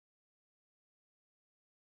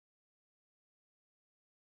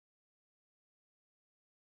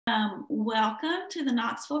Welcome to the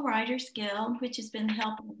Knoxville Writers Guild, which has been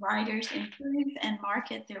helping writers improve and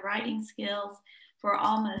market their writing skills for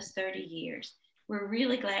almost 30 years. We're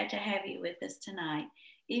really glad to have you with us tonight.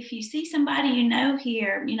 If you see somebody you know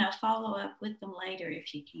here, follow up with them later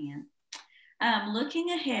if you can.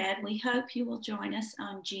 Looking ahead, we hope you will join us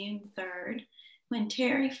on June 3rd when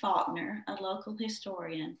Terry Faulkner, a local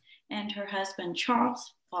historian, and her husband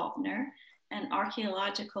Charles Faulkner, an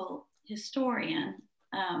archaeological historian,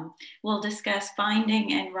 will discuss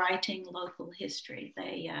finding and writing local history.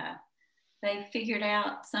 They figured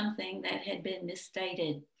out something that had been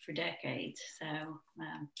misstated for decades.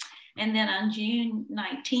 And then on June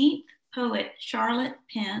 19th, poet Charlotte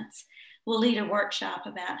Pence will lead a workshop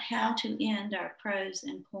about how to end our prose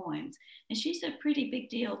and poems. And she's a pretty big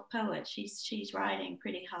deal poet. She's writing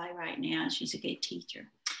pretty high right now, and she's a good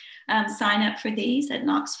teacher. Sign up for these at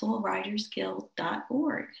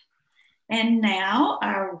knoxvillewritersguild.org. And now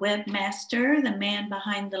our webmaster, the man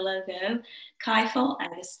behind the logo, Kaifel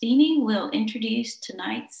Agostini, will introduce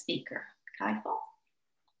tonight's speaker. Kaifel.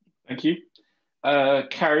 Thank you.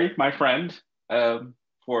 Kari, my friend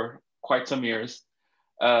for quite some years,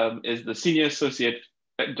 is the Senior Associate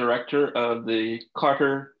Director of the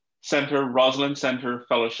Carter Center, Rosalind Center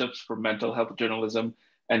Fellowships for Mental Health Journalism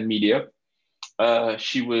and Media.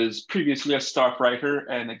 She was previously a staff writer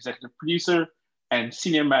and executive producer and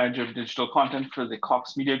senior manager of digital content for the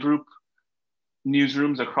Cox Media Group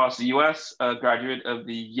newsrooms across the US, a graduate of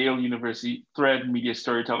the Yale University Thread Media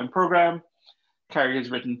Storytelling Program. Kari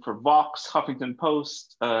has written for Vox, Huffington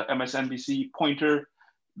Post, MSNBC, Pointer,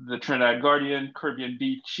 the Trinidad Guardian, Caribbean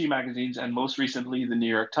Beat, She magazines, and most recently, the New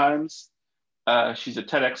York Times. She's a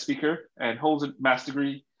TEDx speaker and holds a master's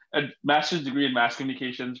degree in mass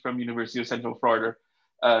communications from University of Central Florida.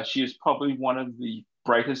 She is probably one of the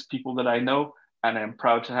brightest people that I know, and I'm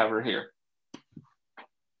proud to have her here.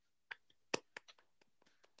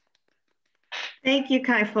 Thank you,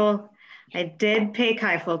 Kaifel. I did pay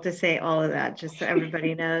Kaifel to say all of that, just so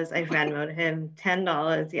everybody knows. I Venmoed him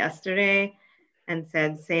 $10 yesterday and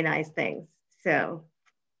said, say nice things. So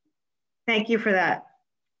thank you for that.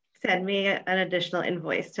 Send me an additional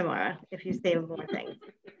invoice tomorrow if you say more things.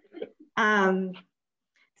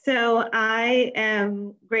 So I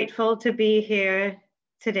am grateful to be here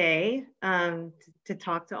today to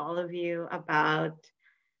talk to all of you about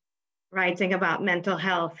writing about mental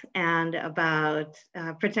health and about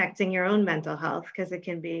protecting your own mental health, because it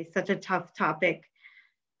can be such a tough topic,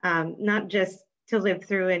 not just to live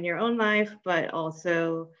through in your own life, but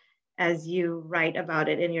also as you write about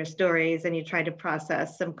it in your stories and you try to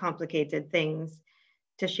process some complicated things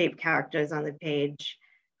to shape characters on the page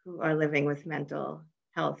who are living with mental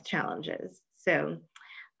health challenges. So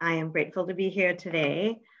I am grateful to be here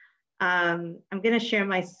today. I'm going to share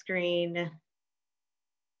my screen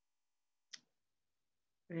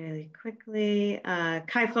really quickly.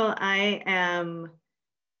 Kaifel, I am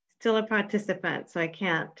still a participant, so I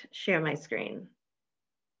can't share my screen.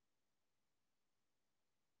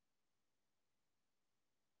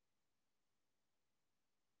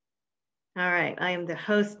 All right, I am the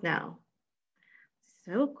host now.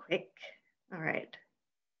 So quick. All right.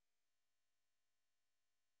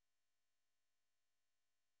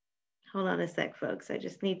 Hold on a sec, folks. I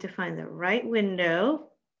just need to find the right window.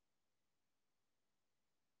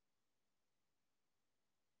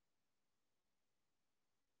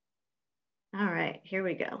 All right, here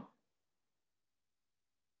we go.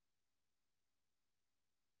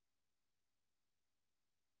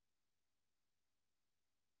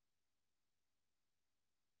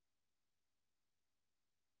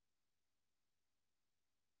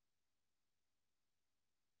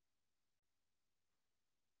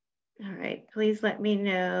 All right, please let me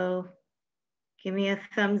know. Give me a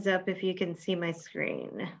thumbs up if you can see my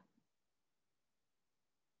screen.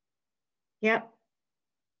 Yep.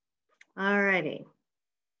 All righty.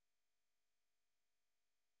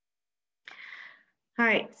 All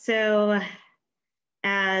right, so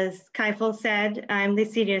as Kaifel said, I'm the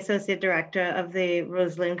Senior Associate Director of the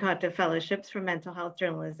Rosalind Carter Fellowships for Mental Health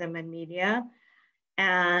Journalism and Media.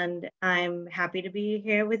 And I'm happy to be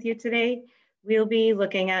here with you today. We'll be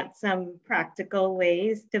looking at some practical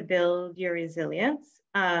ways to build your resilience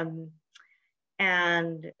and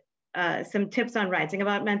some tips on writing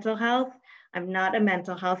about mental health. I'm not a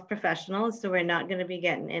mental health professional, so we're not going to be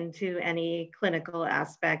getting into any clinical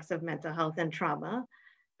aspects of mental health and trauma,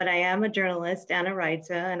 but I am a journalist and a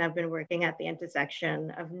writer, and I've been working at the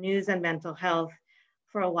intersection of news and mental health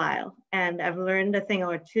for a while. And I've learned a thing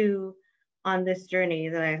or two on this journey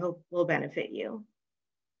that I hope will benefit you.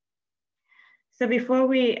 So before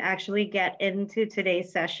we actually get into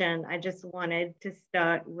today's session, I just wanted to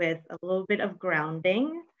start with a little bit of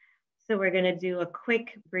grounding. So we're going to do a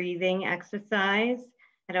quick breathing exercise.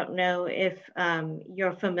 I don't know if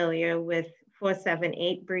you're familiar with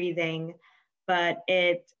 4-7-8 breathing, but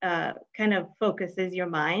it kind of focuses your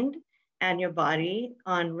mind and your body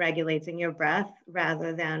on regulating your breath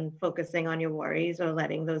rather than focusing on your worries or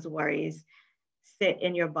letting those worries sit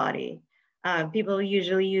in your body. People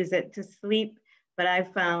usually use it to sleep, but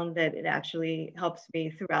I've found that it actually helps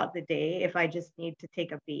me throughout the day if I just need to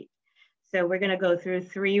take a beat. So we're going to go through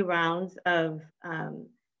 3 rounds of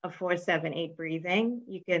 4-7-8 breathing.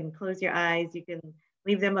 You can close your eyes, you can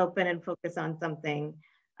leave them open and focus on something,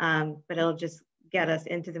 but it'll just get us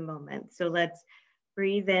into the moment. So let's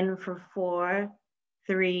breathe in for 4,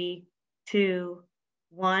 3, 2,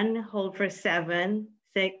 1. Hold for 7,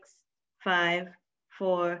 6, 5,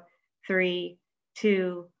 4, 3,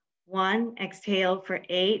 2, 1. Exhale for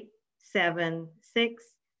 8, 7, 6,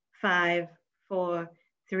 5, 4,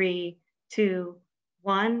 3, 2,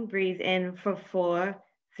 1. Breathe in for 4,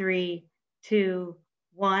 3, 2,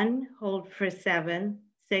 1. Hold for 7,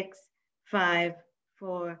 6, 5,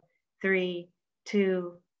 4, 3,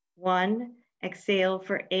 2, 1. Exhale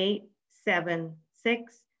for 8, 7,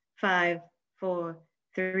 6, 5, 4,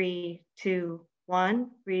 3, 2,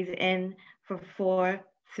 1. Breathe in for 4,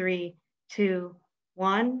 3, 2,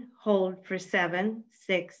 1. Hold for 7,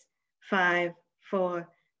 6, 5, 4,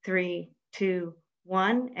 3, 2,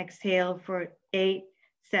 1. Exhale for 8,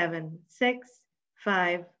 7, 6,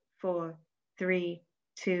 5, 4, 3,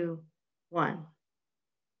 2, 1.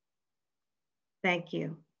 Thank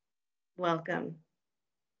you. Welcome.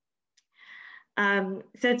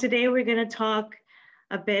 So today we're going to talk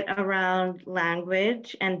a bit around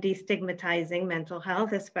language and destigmatizing mental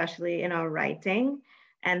health, especially in our writing.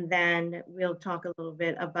 And then we'll talk a little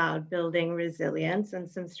bit about building resilience and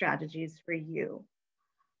some strategies for you.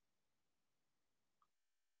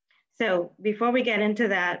 So before we get into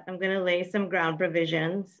that, I'm going to lay some ground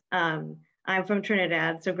provisions. I'm from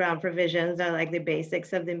Trinidad, so ground provisions are like the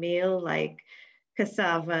basics of the meal, like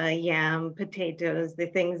cassava, yam, potatoes, the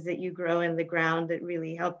things that you grow in the ground that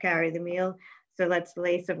really help carry the meal. So let's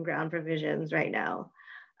lay some ground provisions right now.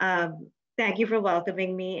 Thank you for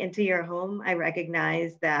welcoming me into your home. I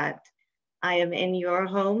recognize that I am in your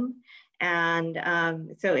home. And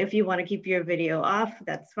so if you want to keep your video off,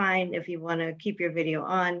 that's fine. If you want to keep your video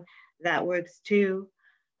on, that works too.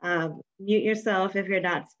 Mute yourself if you're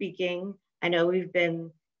not speaking. I know we've been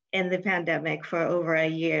in the pandemic for over a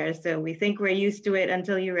year, so we think we're used to it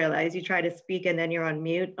until you realize you try to speak and then you're on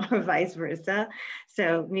mute, or vice versa.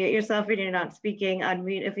 So mute yourself if you're not speaking,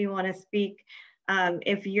 unmute if you want to speak.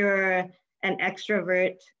 If you're an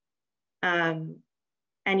extrovert and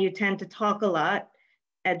you tend to talk a lot,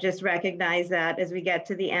 and just recognize that as we get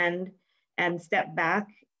to the end and step back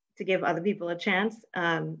to give other people a chance.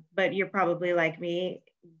 But you're probably like me,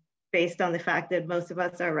 based on the fact that most of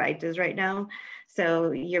us are writers right now.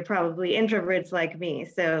 So you're probably introverts like me.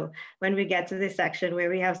 So when we get to this section where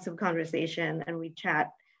we have some conversation and we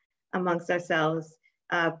chat amongst ourselves,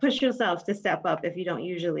 push yourself to step up if you don't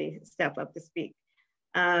usually step up to speak.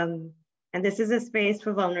 And this is a space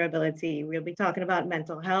for vulnerability. We'll be talking about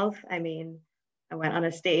mental health. I mean, I went on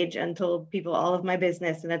a stage and told people all of my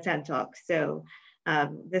business in a TED Talk. So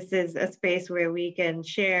this is a space where we can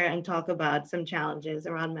share and talk about some challenges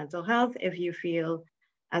around mental health if you feel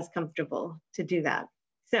as comfortable to do that.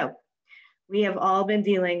 So we have all been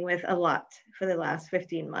dealing with a lot for the last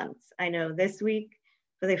 15 months. I know this week,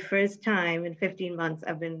 for the first time in 15 months,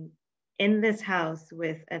 I've been in this house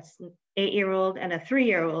with an 8-year-old and a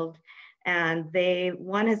 3-year-old, and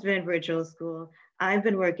one has been in virtual school. I've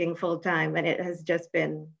been working full time, and it has just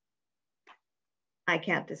been, I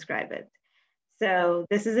can't describe it. So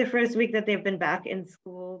this is the first week that they've been back in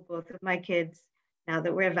school, both of my kids, now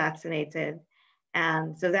that we're vaccinated.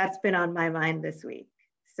 And so that's been on my mind this week.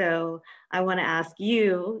 So I want to ask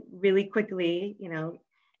you really quickly,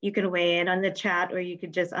 you can weigh in on the chat, or you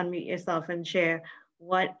could just unmute yourself and share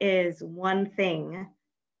what is one thing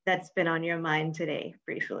that's been on your mind today,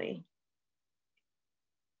 briefly.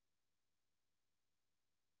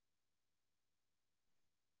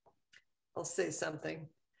 I'll say something.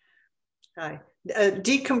 Hi.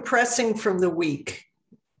 Decompressing from the week.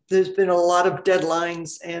 There's been a lot of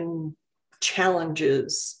deadlines and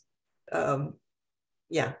challenges.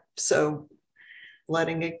 Yeah, so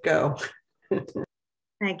letting it go.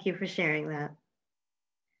 Thank you for sharing that.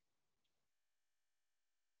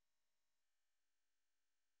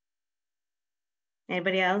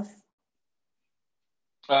 Anybody else?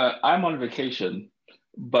 I'm on vacation,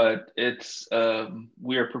 but it's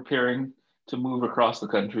we are preparing to move across the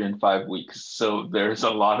country in 5 weeks. So there's a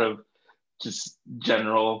lot of just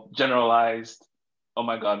generalized, oh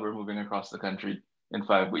my God, we're moving across the country in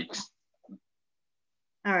 5 weeks.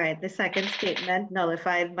 All right, the second statement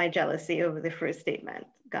nullified my jealousy over the first statement.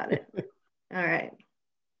 Got it. All right.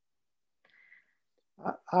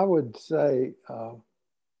 I would say I'm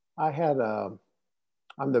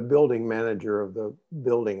the building manager of the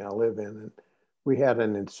building I live in, and we had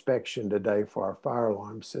an inspection today for our fire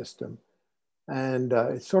alarm system. And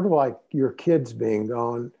it's sort of like your kids being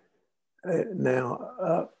gone.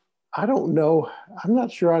 Now, I don't know, I'm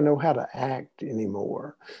not sure I know how to act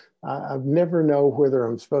anymore. I never know whether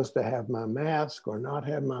I'm supposed to have my mask or not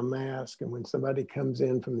have my mask. And when somebody comes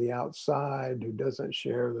in from the outside who doesn't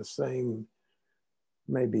share the same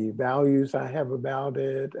maybe values I have about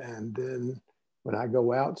it, and then when I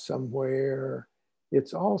go out somewhere,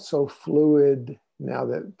 it's all so fluid now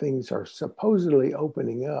that things are supposedly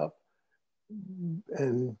opening up.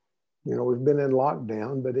 And, you know, we've been in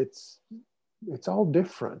lockdown, but it's all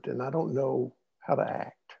different, and I don't know how to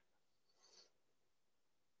act.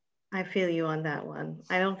 I feel you on that one.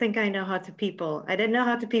 I don't think I know how to people. I didn't know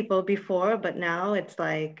how to people before, but now it's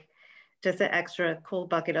like just an extra cool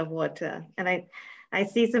bucket of water. And I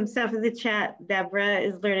see some stuff in the chat. Deborah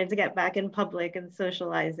is learning to get back in public and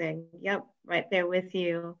socializing. Yep, right there with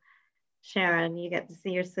you. Sharon, you get to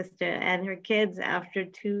see your sister and her kids after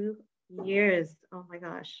 2 years. Oh my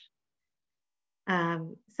gosh.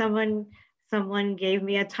 Someone gave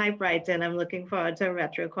me a typewriter, and I'm looking forward to a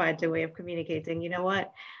retro quieter way of communicating. You know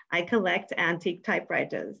what? I collect antique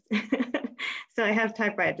typewriters. So I have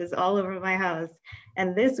typewriters all over my house.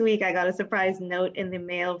 And this week I got a surprise note in the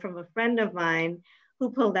mail from a friend of mine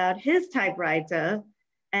who pulled out his typewriter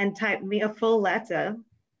and typed me a full letter,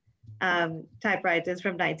 typewriters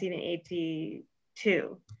from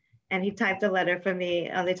 1982. And he typed a letter for me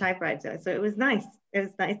on the typewriter. So it was nice. It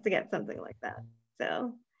was nice to get something like that.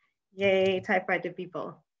 So yay, typewriter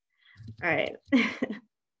people. All right.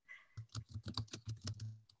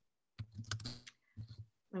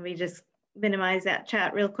 Let me just minimize that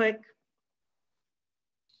chat real quick.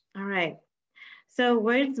 All right. So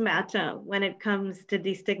words matter when it comes to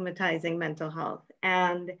destigmatizing mental health.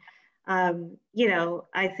 And, you know,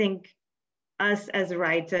 I think us as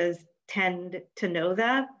writers tend to know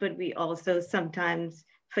that, but we also sometimes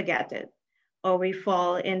forget it, or we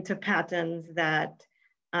fall into patterns that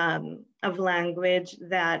of language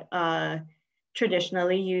that are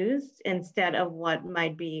traditionally used instead of what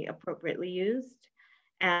might be appropriately used.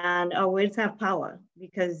 And our words have power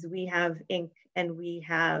because we have ink and we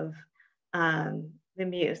have the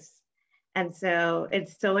muse. And so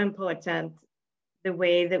it's so important the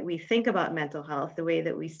way that we think about mental health, the way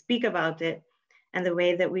that we speak about it, and the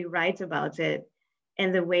way that we write about it,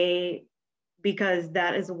 and the way, because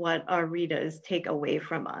that is what our readers take away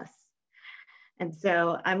from us. And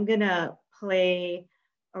so I'm gonna play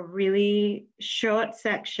a really short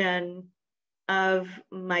section of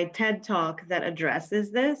my TED Talk that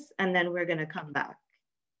addresses this, and then we're gonna come back.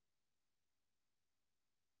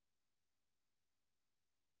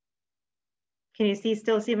 Can you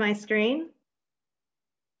still see my screen?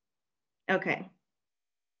 Okay.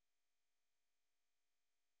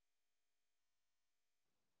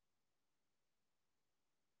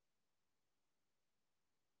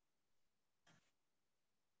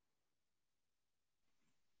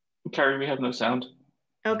 Kari, we have no sound.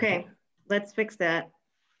 Okay, let's fix that.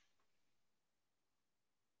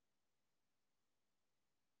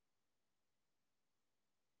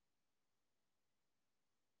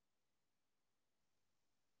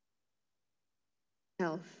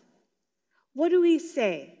 What do we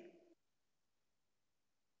say?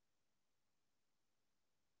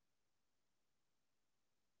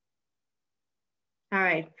 All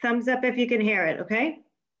right, thumbs up if you can hear it, okay?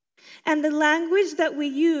 And the language that we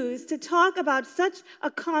use to talk about such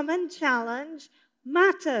a common challenge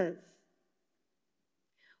matters.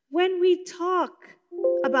 When we talk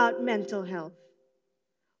about mental health,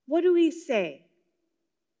 what do we say?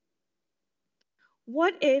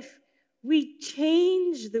 What if we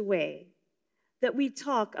change the way that we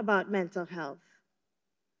talk about mental health?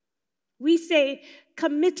 We say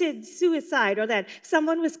committed suicide, or that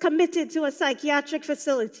someone was committed to a psychiatric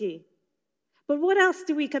facility. But what else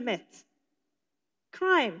do we commit?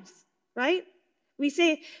 Crimes, right? We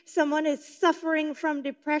say someone is suffering from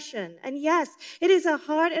depression. And yes, it is a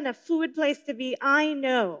hard and a fluid place to be, I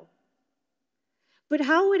know. But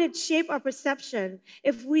how would it shape our perception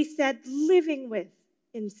if we said living with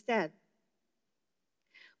instead?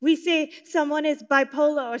 We say someone is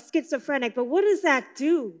bipolar or schizophrenic, but what does that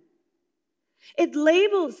do? It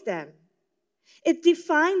labels them. It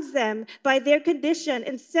defines them by their condition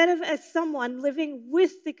instead of as someone living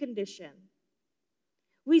with the condition.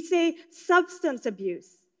 We say substance abuse,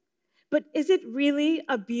 but is it really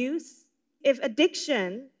abuse if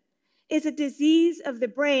addiction is a disease of the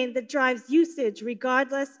brain that drives usage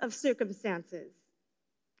regardless of circumstances?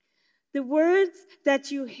 The words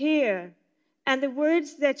that you hear and the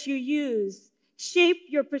words that you use shape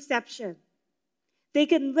your perception. They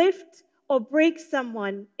can lift or break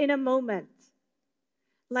someone in a moment,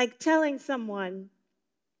 like telling someone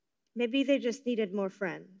maybe they just needed more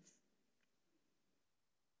friends.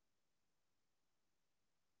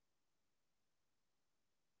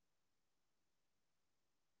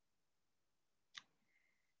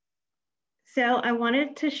 So I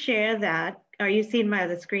wanted to share that. Are you seeing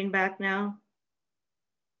the screen back now?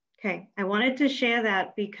 Okay, I wanted to share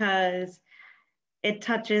that because it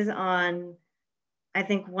touches on, I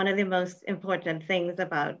think, one of the most important things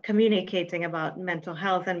about communicating about mental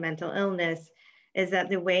health and mental illness is that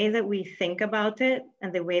the way that we think about it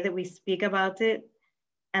and the way that we speak about it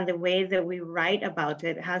and the way that we write about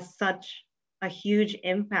it has such a huge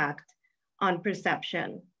impact on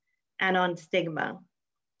perception and on stigma.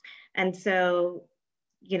 And so,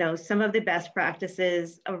 you know, some of the best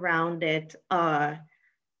practices around it are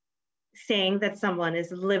saying that someone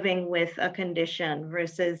is living with a condition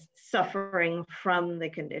versus suffering from the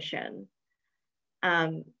condition.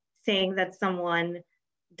 Saying that someone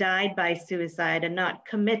died by suicide and not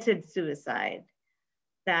committed suicide,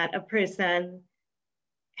 that a person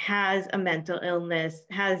has a mental illness,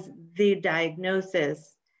 has the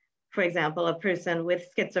diagnosis, for example, a person with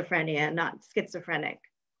schizophrenia, not schizophrenic.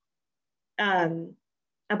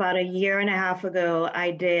 About a year and a half ago,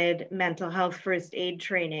 I did mental health first aid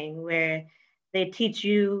training where they teach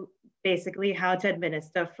you basically how to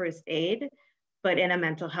administer first aid, but in a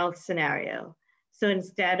mental health scenario. So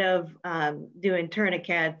instead of doing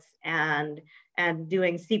tourniquets and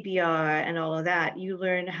doing CPR and all of that, you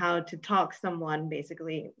learn how to talk someone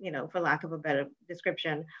basically, you know, for lack of a better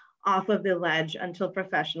description, off of the ledge until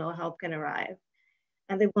professional help can arrive.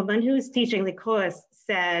 And the woman who was teaching the course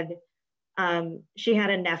said, she had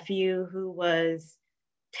a nephew who was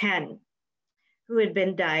 10, who had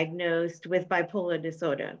been diagnosed with bipolar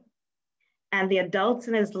disorder. And the adults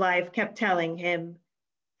in his life kept telling him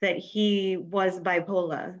that he was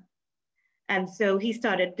bipolar. And so he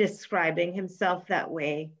started describing himself that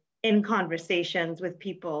way in conversations with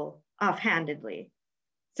people offhandedly.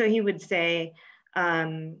 So he would say,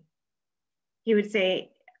 I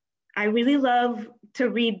really love to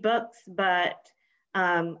read books, but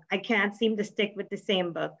I can't seem to stick with the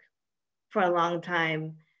same book for a long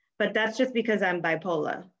time, but that's just because I'm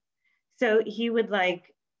bipolar. So he would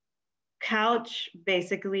like couch,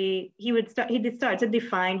 basically, he'd start to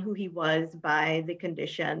define who he was by the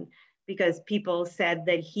condition because people said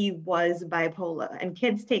that he was bipolar and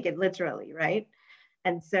kids take it literally, right?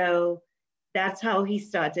 And so that's how he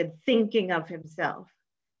started thinking of himself.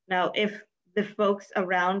 Now, if the folks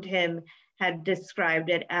around him had described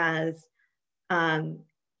it as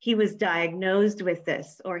he was diagnosed with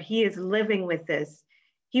this or he is living with this,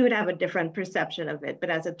 he would have a different perception of it. But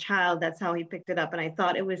as a child, that's how he picked it up. And I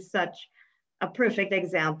thought it was such a perfect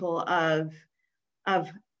example of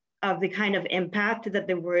the kind of impact that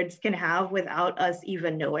the words can have without us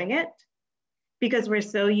even knowing it. Because we're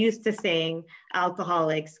so used to saying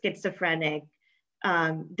alcoholic, schizophrenic,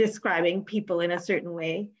 describing people in a certain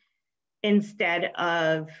way, instead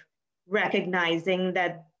of recognizing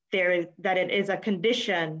that it is a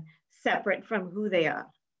condition separate from who they are,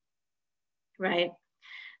 right?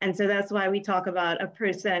 And so that's why we talk about a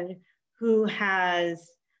person who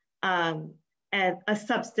has a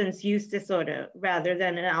substance use disorder rather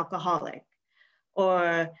than an alcoholic.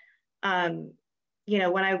 Or, you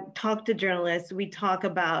know, when I talk to journalists, we talk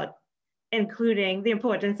about including the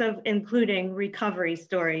importance of including recovery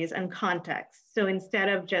stories and context. So instead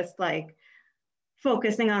of just like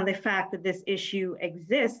focusing on the fact that this issue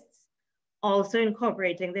exists, also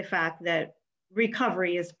incorporating the fact that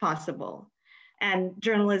recovery is possible. And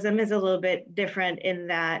journalism is a little bit different in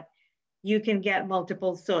that you can get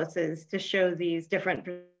multiple sources to show these different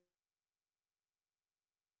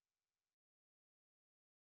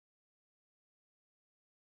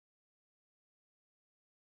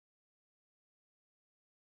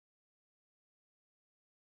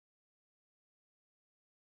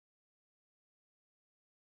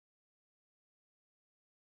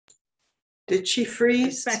Did she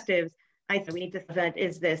freeze? perspectives. I think we need to present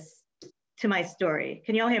is this to my story.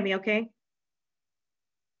 Can you all hear me okay?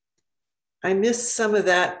 I missed some of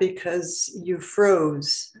that because you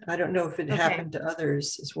froze. I don't know if it happened to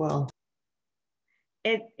others as well.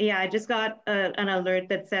 Yeah, I just got an alert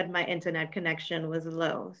that said my internet connection was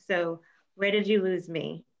low. So where did you lose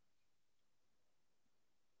me?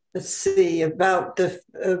 Let's see, about the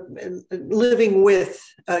living with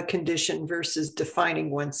a condition versus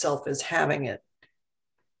defining oneself as having it.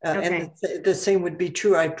 Okay. And the same would be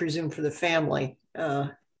true, I presume, for the family,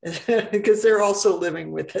 because they're also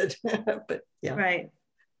living with it. But yeah. Right.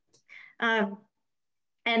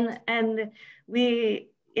 And we,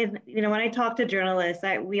 when I talk to journalists,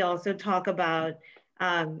 we also talk about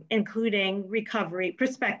including recovery,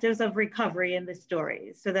 perspectives of recovery in the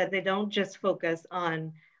stories, so that they don't just focus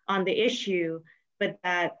on the issue, but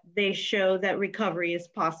that they show that recovery is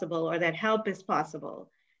possible or that help is possible,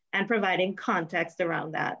 and providing context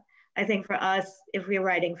around that. I think for us, if we're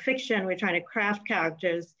writing fiction, we're trying to craft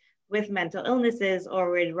characters with mental illnesses,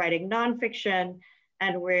 or we're writing nonfiction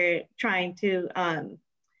and we're trying to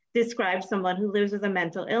describe someone who lives with a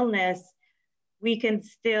mental illness, we can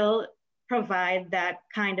still provide that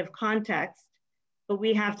kind of context, but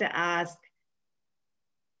we have to ask,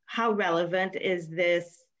 how relevant is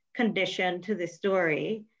this condition to the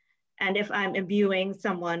story? And if I'm imbuing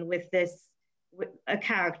someone with a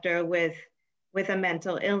character with a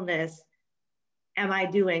mental illness, am I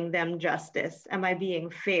doing them justice? Am I being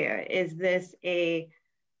fair? Is this an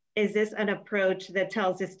approach that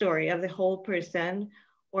tells the story of the whole person,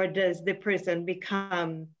 or does the person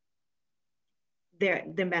become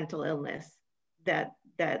the mental illness that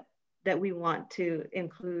we want to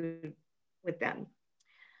include with them?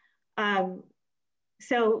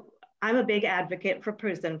 So I'm a big advocate for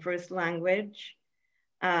person-first language,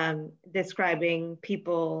 describing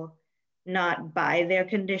people not by their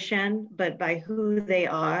condition, but by who they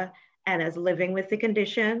are and as living with the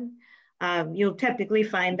condition. You'll typically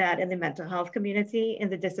find that in the mental health community. In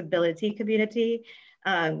the disability community,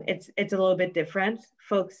 it's a little bit different.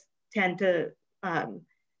 Folks tend to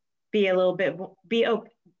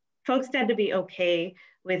folks tend to be okay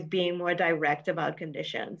with being more direct about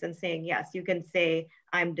conditions and saying, yes, you can say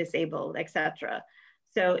I'm disabled, etc.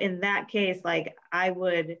 So in that case, like I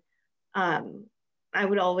would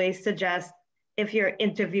always suggest, if you're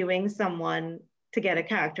interviewing someone to get a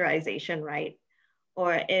characterization right,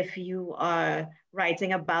 or if you are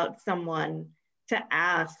writing about someone, to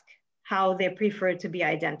ask how they prefer to be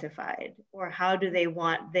identified, or how do they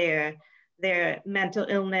want their mental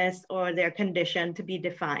illness or their condition to be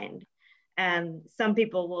defined. And some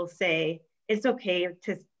people will say, it's okay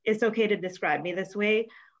to describe me this way,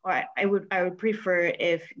 or I would prefer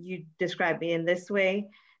if you describe me in this way.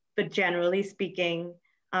 But generally speaking,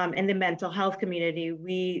 in the mental health community,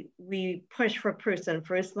 we push for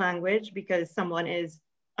person-first language, because someone is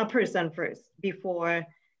a person first before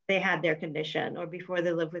they had their condition or before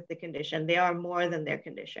they live with the condition. They are more than their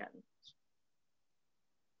condition.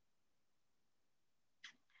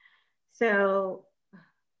 So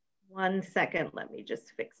 1 second, let me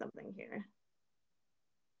just fix something here.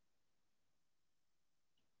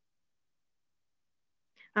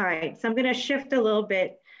 All right, so I'm going to shift a little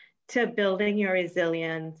bit to building your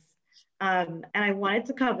resilience. And I wanted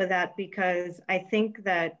to cover that because I think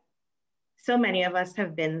that so many of us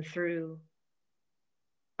have been through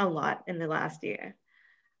a lot in the last year.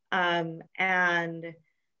 And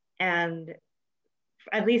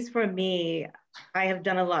at least for me, I have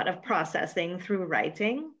done a lot of processing through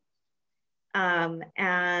writing.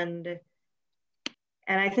 And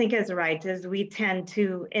I think as writers, we tend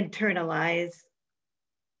to internalize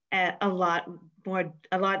a lot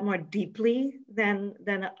more deeply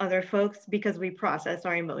than other folks, because we process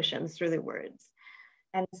our emotions through the words.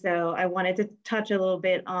 And so I wanted to touch a little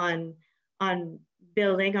bit on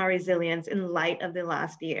building our resilience in light of the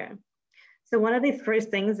last year. So one of the first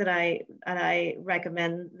things that I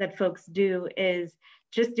recommend that folks do is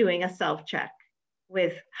just doing a self-check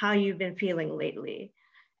with how you've been feeling lately,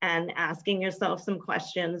 and asking yourself some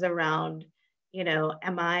questions around,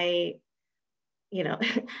 am I,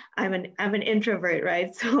 I'm an introvert,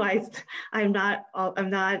 right? So I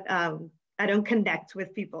don't connect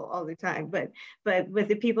with people all the time, but with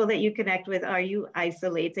the people that you connect with, are you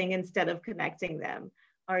isolating instead of connecting them?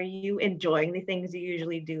 Are you enjoying the things you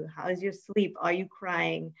usually do? How's your sleep? Are you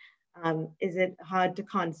crying? Is it hard to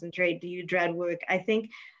concentrate? Do you dread work? I think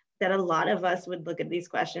that a lot of us would look at these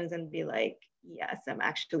questions and be like, yes, I'm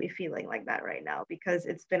actually feeling like that right now, because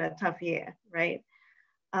it's been a tough year, right?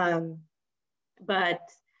 But,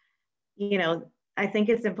 I think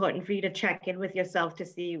it's important for you to check in with yourself to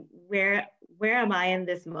see where am I in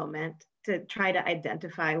this moment, to try to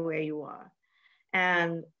identify where you are.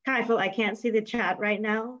 And Kaifel, I can't see the chat right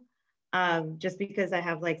now, just because I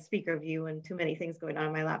have like speaker view and too many things going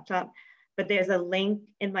on my laptop. but there's a link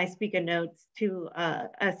in my speaker notes to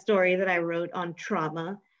a story that I wrote on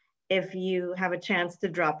trauma. If you have a chance to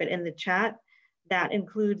drop it in the chat, that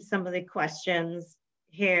includes some of the questions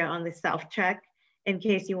here on the self-check in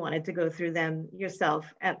case you wanted to go through them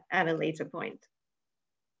yourself at a later point.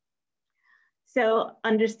 So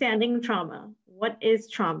understanding trauma, what is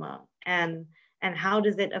trauma and how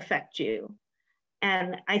does it affect you?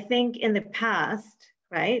 And I think in the past,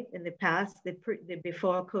 right, in the past, the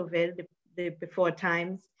before COVID, the before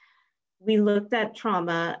times, we looked at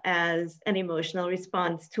trauma as an emotional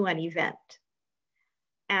response to an event.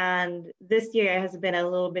 And this year has been a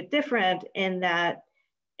little bit different in that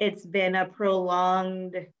it's been a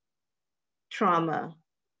prolonged trauma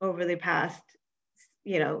over the past,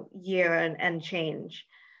 year and change.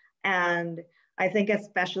 And I think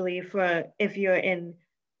especially for if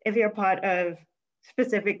you're part of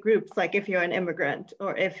specific groups, like if you're an immigrant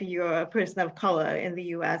or if you're a person of color in the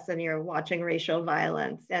US and you're watching racial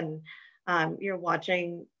violence and you're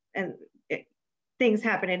watching things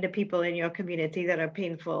happening to people in your community that are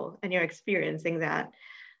painful and you're experiencing that,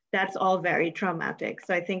 that's all very traumatic.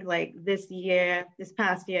 So I think like this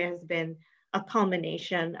past year has been a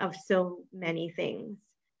culmination of so many things.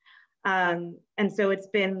 And so it's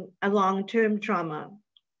been a long-term trauma.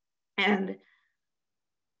 And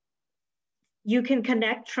you can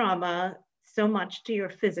connect trauma so much to your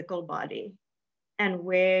physical body and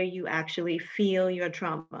where you actually feel your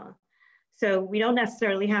trauma. So we don't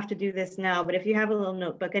necessarily have to do this now, but if you have a little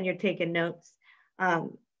notebook and you're taking notes,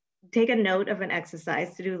 take a note of an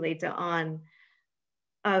exercise to do later on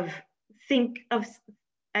think of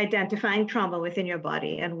identifying trauma within your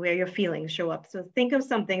body and where your feelings show up. So think of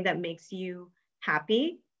something that makes you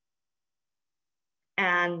happy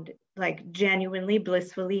and like genuinely,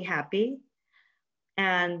 blissfully happy,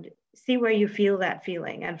 and see where you feel that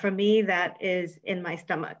feeling. And for me, that is in my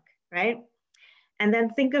stomach, right? And then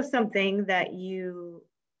think of something that you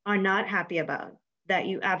are not happy about, that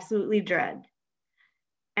you absolutely dread.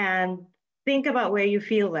 And think about where you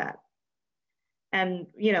feel that. And,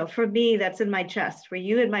 for me, that's in my chest. For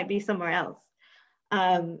you, it might be somewhere else.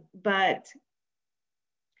 But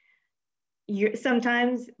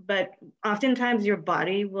oftentimes your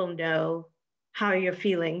body will know how you're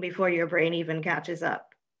feeling before your brain even catches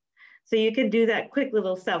up. So you can do that quick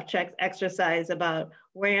little self-check exercise about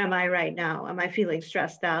where am I right now? Am I feeling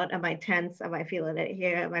stressed out? Am I tense? Am I feeling it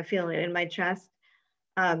here? Am I feeling it in my chest?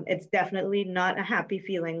 It's definitely not a happy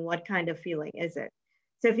feeling. What kind of feeling is it?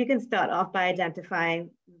 So if you can start off by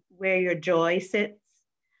identifying where your joy sits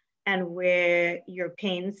and where your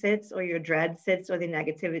pain sits or your dread sits or the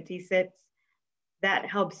negativity sits, that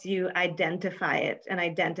helps you identify it. And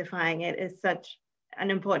identifying it is such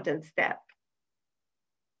an important step.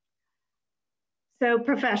 So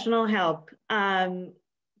professional help.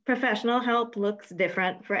 Professional help looks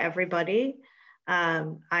different for everybody.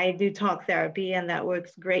 I do talk therapy and that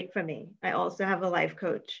works great for me. I also have a life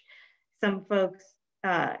coach. Some folks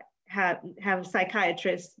have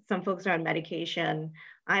psychiatrists. Some folks are on medication.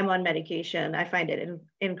 I'm on medication. I find it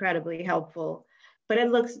incredibly helpful, but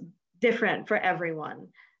it looks different for everyone.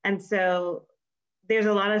 And so there's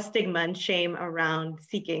a lot of stigma and shame around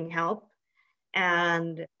seeking help.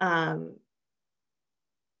 And,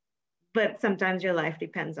 but sometimes your life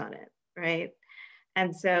depends on it, right?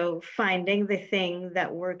 And so finding the thing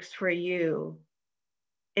that works for you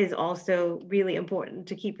is also really important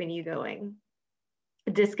to keeping you going.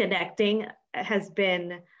 Disconnecting has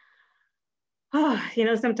been,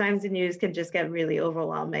 sometimes the news can just get really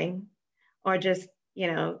overwhelming, or just,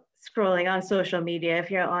 scrolling on social media,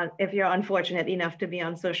 if you're unfortunate enough to be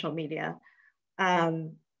on social media,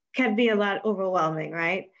 can be a lot overwhelming,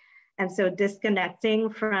 right? And so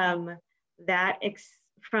disconnecting from that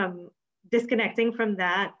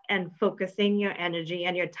and focusing your energy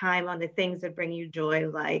and your time on the things that bring you joy,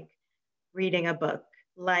 like reading a book,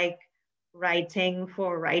 like writing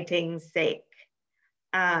for writing's sake,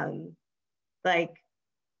 like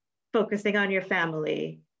focusing on your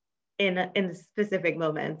family in specific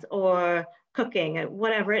moments, or cooking,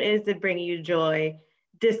 whatever it is that bring you joy.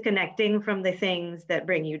 Disconnecting from the things that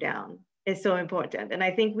bring you down is so important. And I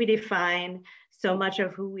think we define so much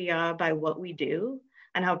of who we are by what we do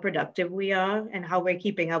and how productive we are and how we're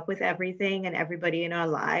keeping up with everything and everybody in our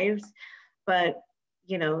lives. But,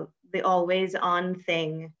 the always on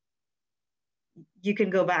thing, you can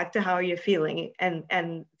go back to how you're feeling.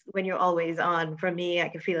 And when you're always on, for me, I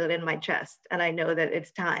can feel it in my chest and I know that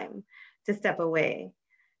it's time to step away.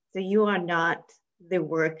 So you are not the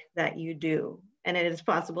work that you do. And it is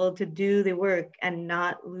possible to do the work and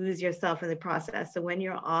not lose yourself in the process. So when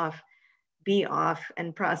you're off, be off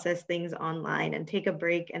and process things online and take a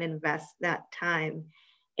break and invest that time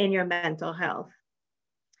in your mental health.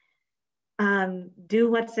 Do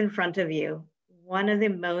what's in front of you. One of the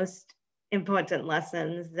most important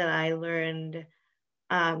lessons that I learned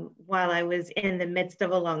while I was in the midst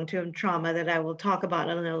of a long-term trauma that I will talk about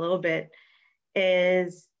in a little bit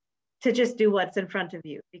is to just do what's in front of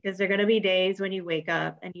you, because there are going to be days when you wake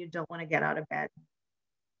up and you don't want to get out of bed,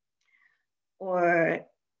 or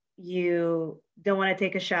you don't want to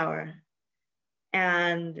take a shower.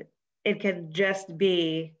 And it can just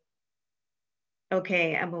be,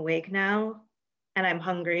 okay, I'm awake now and I'm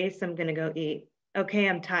hungry, so I'm going to go eat. Okay,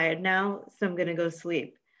 I'm tired now, so I'm going to go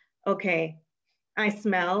sleep. Okay, I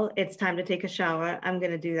smell, it's time to take a shower, I'm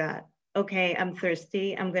going to do that. Okay, I'm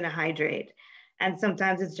thirsty, I'm going to hydrate. And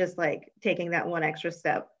sometimes it's just like taking that one extra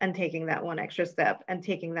step and taking that one extra step and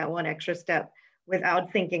taking that one extra step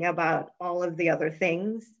without thinking about all of the other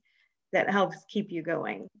things that helps keep you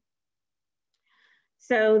going.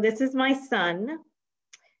 So this is my son.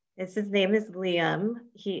 His name is Liam.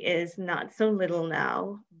 He is not so little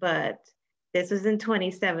now, but this was in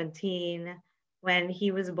 2017 when he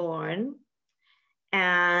was born.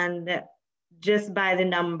 And just by the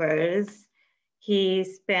numbers, he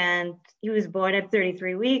was born at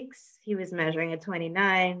 33 weeks. He was measuring at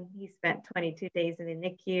 29. He spent 22 days in the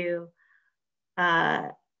NICU.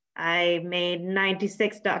 I made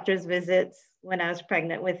 96 doctor's visits when I was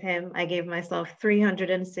pregnant with him. I gave myself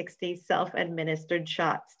 360 self-administered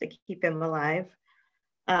shots to keep him alive.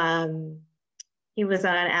 He was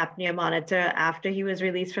on an apnea monitor after he was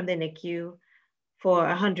released from the NICU for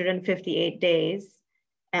 158 days.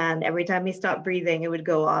 And every time he stopped breathing, it would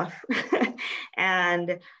go off.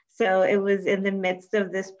 And so it was in the midst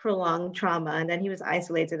of this prolonged trauma. And then he was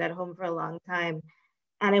isolated at home for a long time.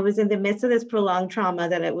 And it was in the midst of this prolonged trauma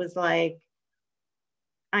that it was like,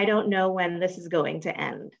 I don't know when this is going to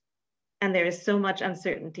end. And there is so much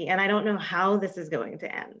uncertainty. And I don't know how this is going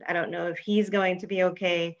to end. I don't know if he's going to be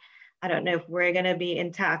okay. I don't know if we're going to be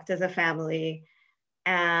intact as a family.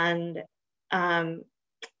 And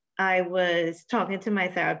I was talking to my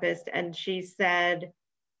therapist and she said,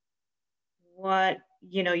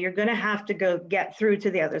 you're going to have to go get through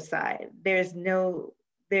to the other side. That's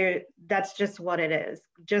just what it is.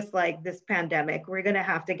 Just like this pandemic, we're going to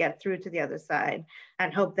have to get through to the other side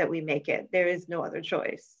and hope that we make it. There is no other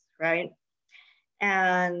choice, right?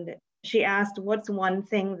 And she asked, what's one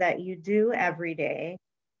thing that you do every day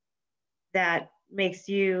that makes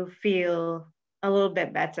you feel a little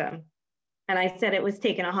bit better? And I said it was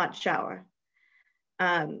taking a hot shower.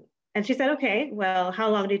 And she said, okay, well, how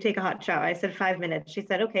long do you take a hot shower? I said 5 minutes. She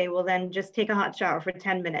said, okay, well then just take a hot shower for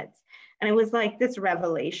 10 minutes. And it was like this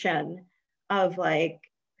revelation of like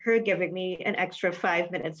her giving me an extra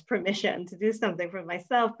 5 minutes permission to do something for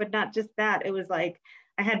myself, but not just that. It was like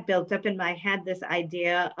I had built up in my head this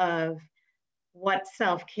idea of what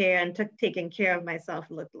self-care and taking care of myself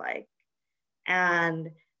looked like. And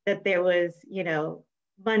that there was,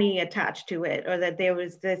 money attached to it, or that there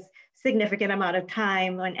was this significant amount of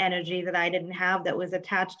time and energy that I didn't have that was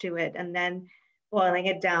attached to it. And then boiling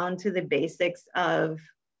it down to the basics of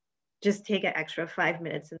just take an extra 5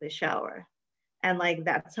 minutes in the shower. And like,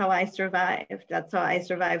 that's how I survived. That's how I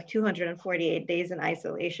survived 248 days in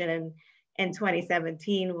isolation. And in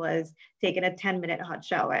 2017 was taking a 10-minute hot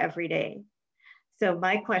shower every day. So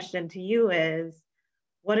my question to you is,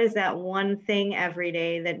 what is that one thing every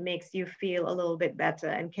day that makes you feel a little bit better?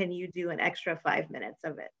 And can you do an extra 5 minutes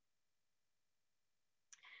of it?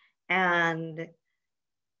 And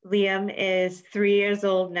Liam is 3 years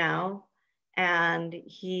old now, and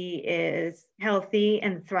he is healthy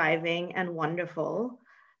and thriving and wonderful.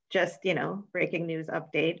 Just, breaking news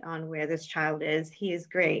update on where this child is. He is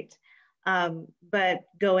great. But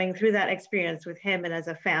going through that experience with him and as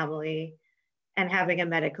a family and having a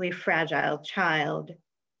medically fragile child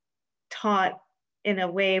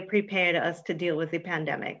prepared us to deal with the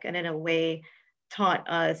pandemic, and in a way taught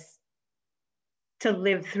us to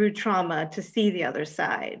live through trauma, to see the other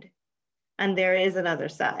side. And there is another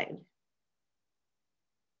side.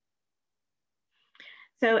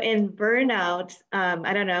 So in Burnout,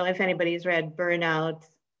 I don't know if anybody's read Burnout.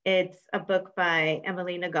 It's a book by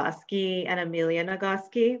Emily Nagoski and Amelia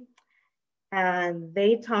Nagoski. And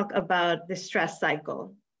they talk about the stress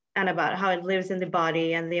cycle and about how it lives in the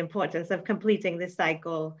body and the importance of completing the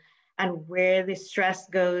cycle and where the stress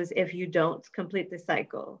goes if you don't complete the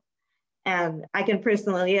cycle. And I can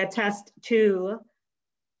personally attest to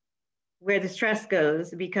where the stress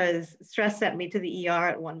goes, because stress sent me to the ER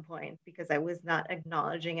at one point because I was not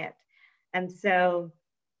acknowledging it. And so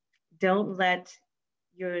don't let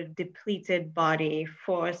your depleted body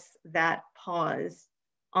force that pause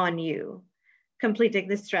on you. Completing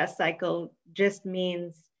the stress cycle just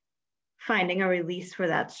means finding a release for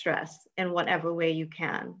that stress in whatever way you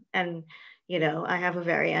can. And, you know, I have a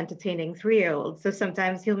very entertaining 3-year-old, so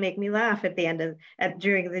sometimes he'll make me laugh at the end of,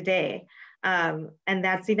 during the day. And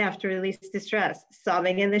that's enough to release the stress.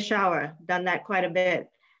 Sobbing in the shower, done that quite a bit.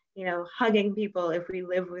 You know, hugging people if we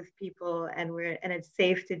live with people and it's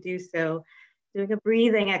safe to do so. Doing a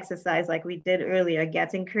breathing exercise like we did earlier,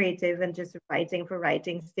 getting creative and just writing for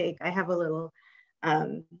writing's sake. I have a little,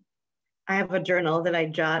 I have a journal that I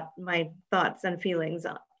jot my thoughts and feelings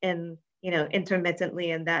in, you know,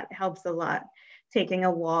 intermittently, and that helps a lot. Taking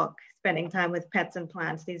a walk, spending time with pets and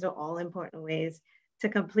plants, these are all important ways to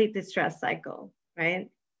complete the stress cycle, right?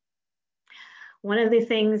 One of the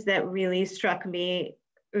things that really struck me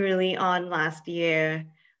early on last year,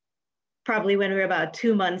 probably when we were about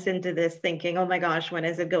 2 months into this, thinking, oh my gosh, when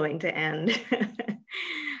is it going to end?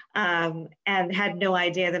 And had no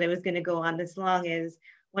idea that it was going to go on this long, is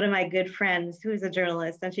one of my good friends who is a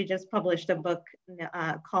journalist, and she just published a book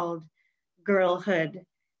called Girlhood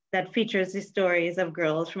that features the stories of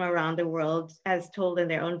girls from around the world as told in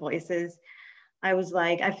their own voices. I was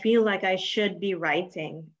like, I feel like I should be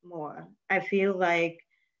writing more. I feel like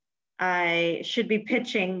I should be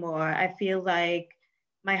pitching more. I feel like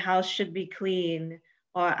my house should be clean,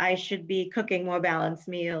 or I should be cooking more balanced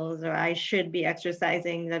meals, or I should be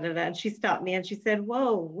exercising, da, da, da. And she stopped me and she said,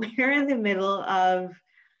 whoa, we're in the middle of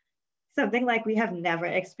something like we have never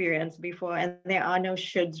experienced before. And there are no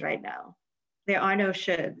shoulds right now. There are no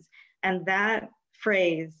shoulds. And that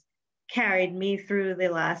phrase carried me through the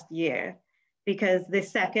last year, because the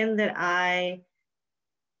second that I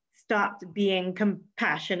stopped being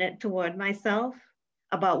compassionate toward myself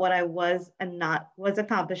about what I was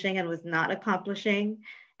accomplishing and was not accomplishing,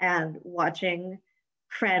 and watching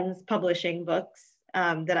friends publishing books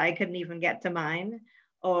that I couldn't even get to mine,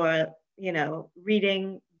 or, you know,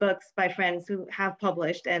 reading books by friends who have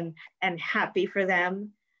published and happy for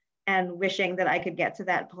them and wishing that I could get to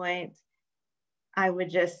that point, I would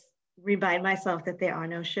just remind myself that there are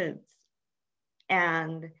no shoulds.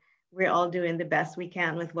 And we're all doing the best we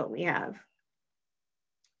can with what we have.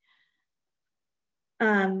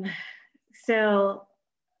 So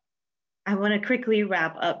I want to quickly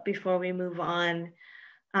wrap up before we move on.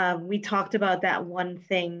 We talked about that one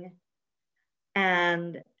thing,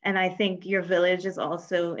 and I think your village is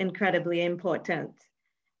also incredibly important,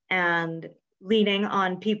 and leaning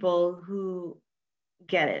on people who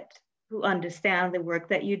get it, who understand the work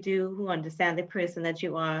that you do, who understand the person that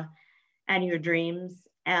you are and your dreams,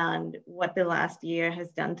 and what the last year has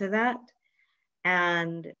done to that.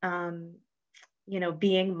 And, you know,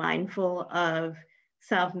 being mindful of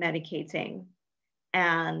self-medicating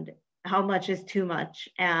and how much is too much.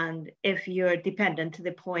 And if you're dependent to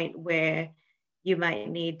the point where you might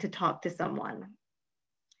need to talk to someone.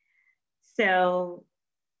 So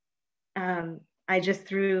I just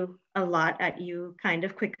threw a lot at you kind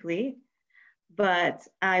of quickly, but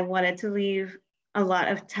I wanted to leave a lot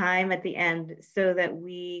of time at the end so that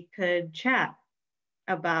we could chat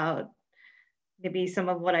about maybe some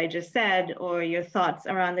of what I just said, or your thoughts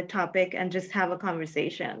around the topic, and just have a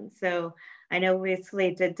conversation. So I know we're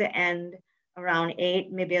slated to end around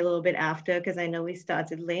 8, maybe a little bit after, because I know we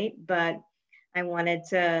started late, but I wanted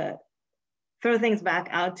to throw things back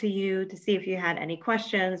out to you to see if you had any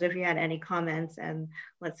questions or if you had any comments, and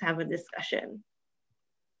let's have a discussion.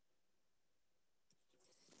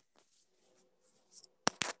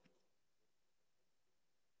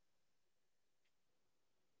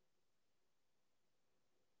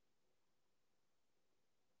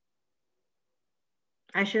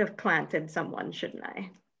 I should have planted someone, shouldn't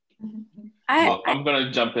I? I'm going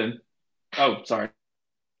to jump in. Oh, sorry.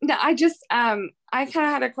 No, I kind of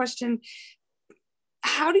had a question.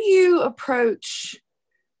 How would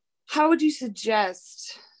you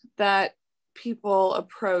suggest that people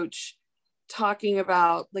approach talking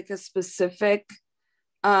about like a specific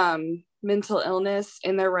mental illness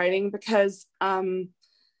in their writing? Because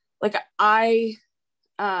like I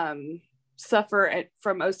suffer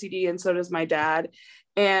from OCD, and so does my dad.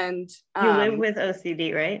 And you live with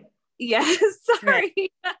OCD, right? Yes. Sorry.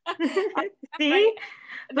 Right. See?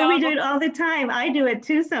 But we do it all the time. I do it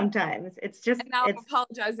too sometimes. It's just. And now I'm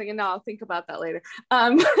apologizing, and now I'll think about that later.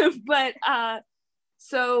 But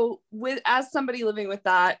so as somebody living with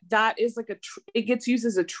that is like it gets used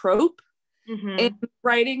as a trope in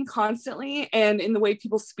writing constantly, and in the way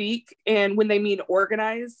people speak, and when they mean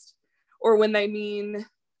organized, or when they mean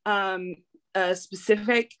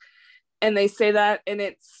specific, and they say that, and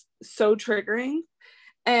it's so triggering.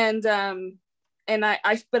 And And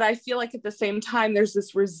but I feel like at the same time, there's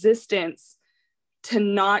this resistance to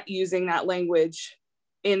not using that language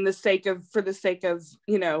for the sake of,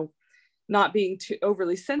 you know, not being too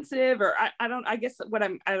overly sensitive, or I guess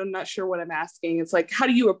I'm not sure what I'm asking. It's like, how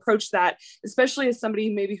do you approach that, especially as somebody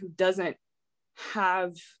maybe who doesn't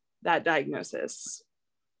have that diagnosis?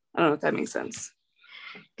 I don't know if that makes sense.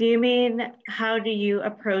 Do you mean, how do you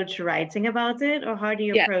approach writing about it, or how do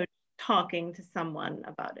you approach talking to someone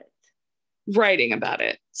about it? Writing about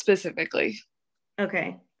it specifically.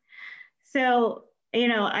 Okay. So, you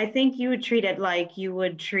know, I think you would treat it like you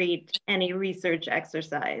would treat any research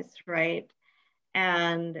exercise, right?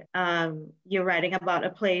 And you're writing about a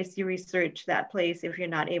place, you research that place if you're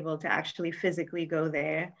not able to actually physically go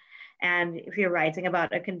there. And if you're writing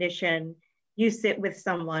about a condition, you sit with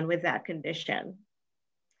someone with that condition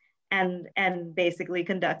and basically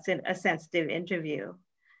conduct a sensitive interview.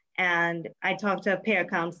 And I talked to a peer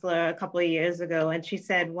counselor a couple of years ago, and she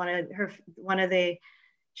said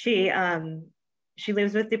she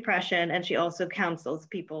lives with depression, and she also counsels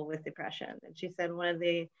people with depression. And she said one of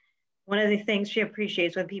the things she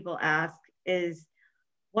appreciates when people ask is,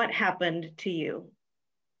 what happened to you?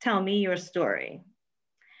 Tell me your story.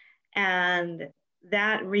 And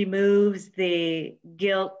that removes the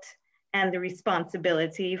guilt and the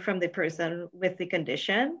responsibility from the person with the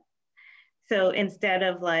condition. So instead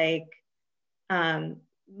of like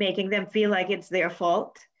making them feel like it's their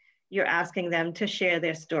fault, you're asking them to share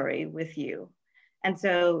their story with you. And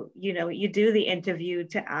so, you know, you do the interview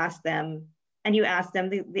to ask them, and you ask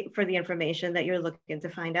them for the information that you're looking to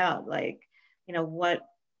find out. Like, you know, what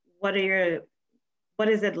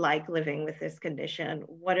is it like living with this condition?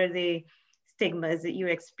 What are the stigmas that you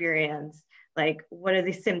experience? Like, what are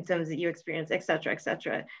the symptoms that you experience, et cetera,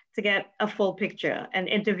 to get a full picture. And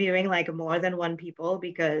interviewing like more than one people,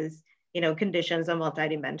 because, you know, conditions are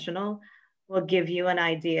multidimensional, will give you an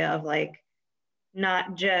idea of like,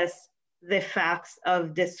 not just the facts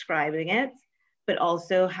of describing it, but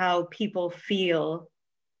also how people feel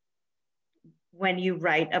when you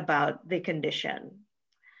write about the condition.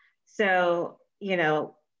 So, you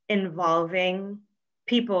know, involving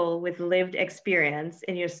people with lived experience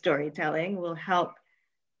in your storytelling will help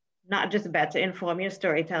not just better inform your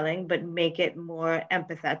storytelling, but make it more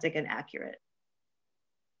empathetic and accurate.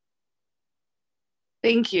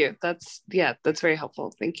 Thank you. That's very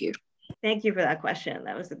helpful. Thank you. Thank you for that question.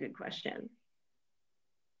 That was a good question.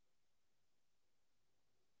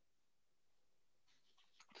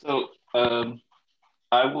 So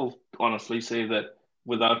I will honestly say that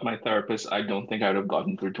without my therapist, I don't think I would have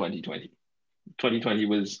gotten through 2020. 2020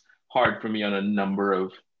 was hard for me on a number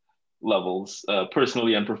of levels,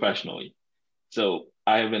 personally and professionally. So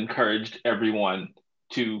I have encouraged everyone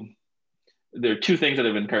there are two things that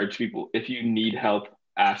I've encouraged people. If you need help,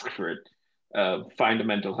 ask for it. Find a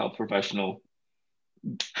mental health professional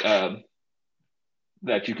that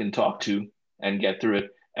you can talk to and get through it.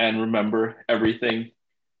 And remember, everything,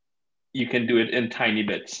 you can do it in tiny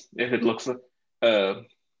bits. If it looks like,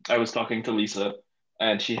 I was talking to Lisa,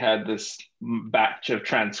 and she had this batch of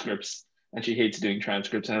transcripts, and she hates doing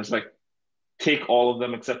transcripts. And I was like, take all of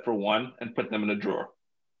them except for one and put them in a drawer.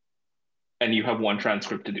 And you have one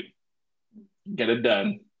transcript to do. Get it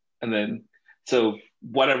done. And then, so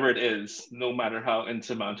whatever it is, no matter how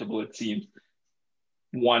insurmountable it seems,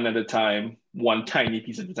 one at a time, one tiny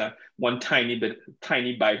piece at a time, one tiny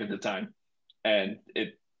bite at a time, and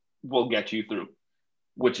it will get you through,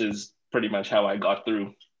 which is pretty much how I got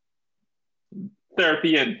through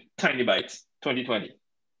therapy in tiny bites, 2020.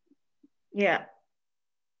 Yeah.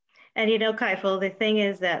 And you know, Kaifel, the thing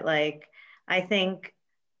is that like, I think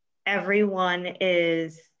everyone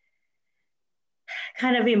is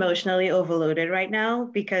kind of emotionally overloaded right now,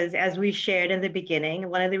 because as we shared in the beginning,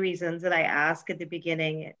 one of the reasons that I asked at the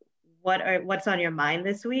beginning, what's on your mind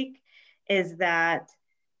this week, is that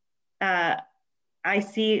I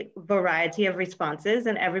see variety of responses,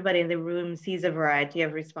 and everybody in the room sees a variety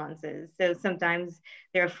of responses. So sometimes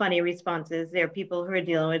there are funny responses. There are people who are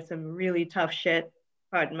dealing with some really tough shit,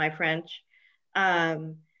 pardon my French.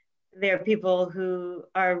 There are people who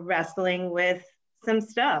are wrestling with some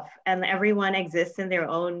stuff, and everyone exists in their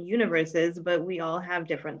own universes, but we all have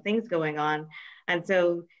different things going on. And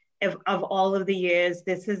so of all of the years,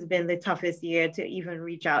 this has been the toughest year to even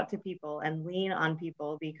reach out to people and lean on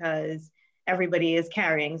people, because everybody is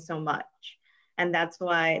carrying so much. And that's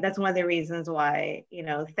one of the reasons why, you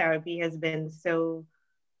know, therapy has been so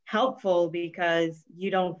helpful, because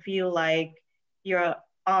you don't feel like you're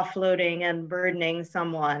offloading and burdening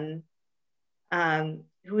someone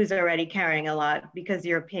who is already carrying a lot, because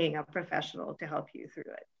you're paying a professional to help you through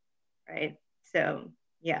it, right? So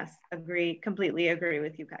Yes, agree, completely agree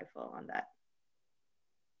with you, Kaiful, on that.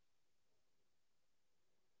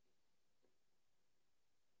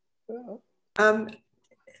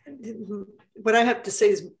 What I have to say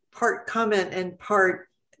is part comment and part,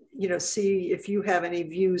 see if you have any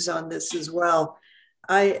views on this as well.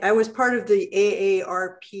 I was part of the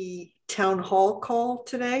AARP town hall call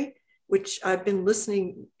today, which I've been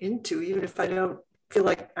listening into, even if I don't feel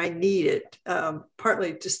like I need it,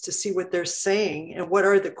 partly just to see what they're saying and what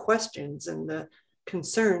are the questions and the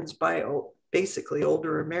concerns by basically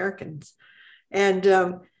older Americans. And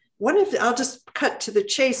I'll just cut to the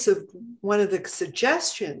chase of one of the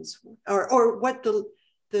suggestions, or what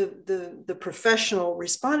the professional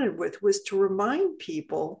responded with, was to remind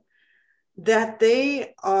people that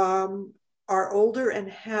they are older and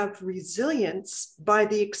have resilience by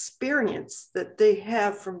the experience that they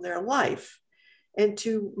have from their life, and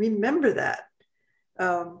to remember that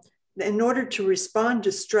in order to respond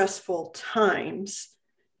to stressful times,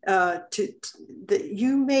 that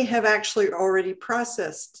you may have actually already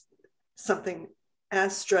processed something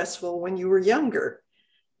as stressful when you were younger,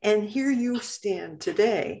 and here you stand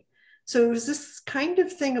today. So it was this kind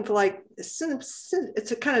of thing of like,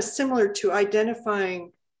 it's a kind of similar to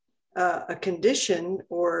identifying a condition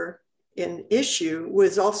or an issue,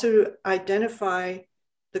 was also to identify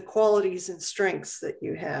the qualities and strengths that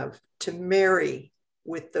you have to marry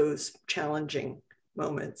with those challenging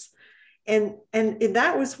moments. And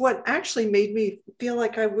that was what actually made me feel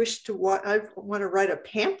like I want to write a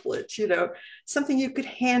pamphlet, something you could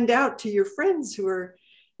hand out to your friends who are,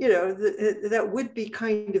 that would be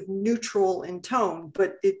kind of neutral in tone,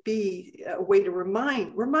 but it'd be a way to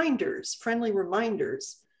friendly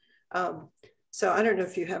reminders. So I don't know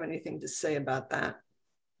if you have anything to say about that.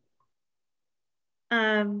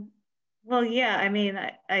 Well, yeah, I mean,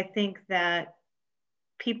 I think that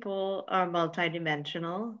people are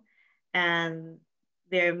multidimensional, and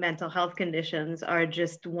their mental health conditions are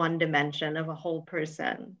just one dimension of a whole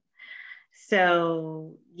person.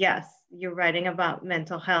 So yes, you're writing about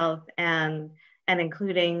mental health and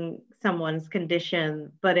including someone's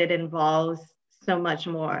condition, but it involves so much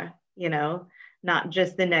more, not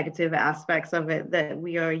just the negative aspects of it that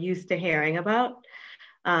we are used to hearing about,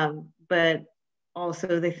 but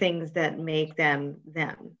also the things that make them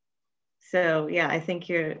them. So yeah, I think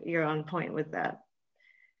you're on point with that.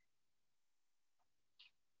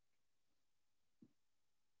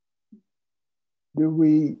 Do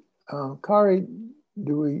we, Kari,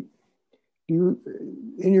 do you,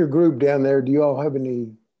 in your group down there, do you all have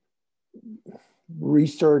any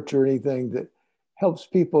research or anything that helps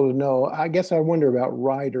people to know? I guess I wonder about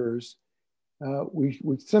writers. We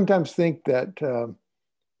sometimes think that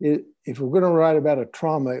if we're going to write about a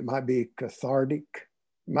trauma, it might be cathartic,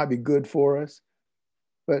 it might be good for us.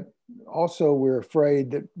 But also we're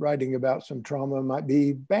afraid that writing about some trauma might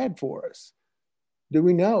be bad for us. Do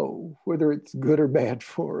we know whether it's good or bad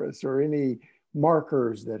for us, or any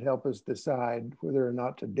markers that help us decide whether or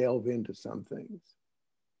not to delve into some things?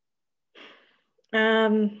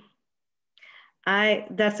 That's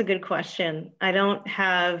a good question. I don't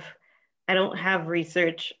have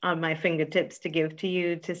research on my fingertips to give to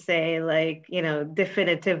you to say, like,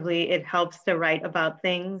 definitively it helps to write about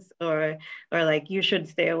things, or like you should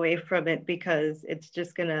stay away from it because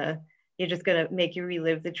you're just gonna make you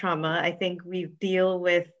relive the trauma. I think we deal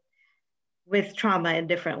with trauma in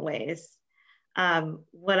different ways.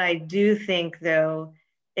 What I do think, though,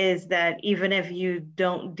 is that even if you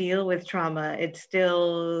don't deal with trauma, it's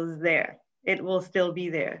still there. It will still be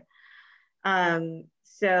there.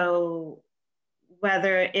 So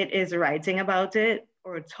whether it is writing about it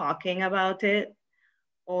or talking about it,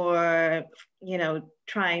 or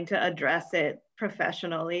trying to address it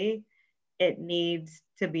professionally, it needs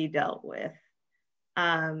to be dealt with.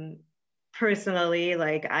 Personally,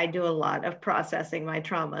 like, I do a lot of processing my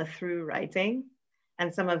trauma through writing,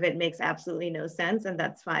 and some of it makes absolutely no sense, and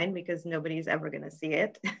that's fine because nobody's ever going to see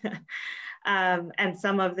it. And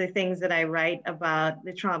some of the things that I write about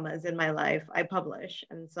the traumas in my life, I publish,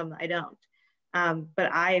 and some I don't. But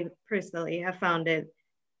I personally have found it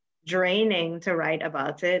draining to write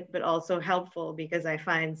about it, but also helpful because I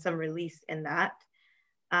find some release in that.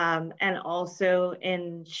 And also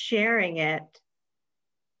in sharing it,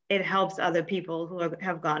 it helps other people who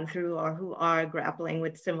have gone through or who are grappling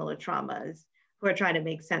with similar traumas, who are trying to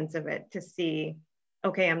make sense of it, to see,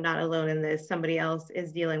 okay, I'm not alone in this. Somebody else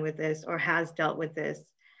is dealing with this or has dealt with this.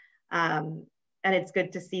 And it's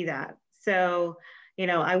good to see that. So,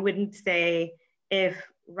 I wouldn't say if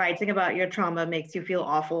writing about your trauma makes you feel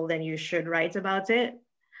awful, then you should write about it.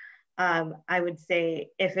 I would say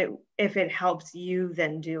if it helps you,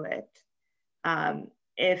 then do it.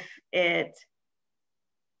 if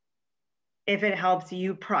it helps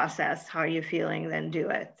you process how you're feeling, then do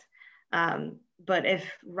it. But if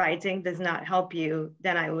writing does not help you,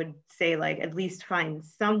 then I would say, like, at least find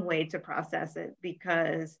some way to process it,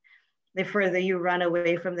 because the further you run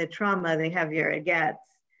away from the trauma, the heavier it gets,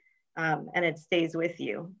 and it stays with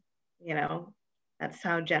you. You know, that's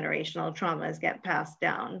how generational traumas get passed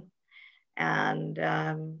down, and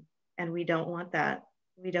we don't want that.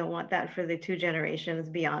 We don't want that for the 2 generations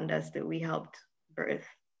beyond us that we helped birth.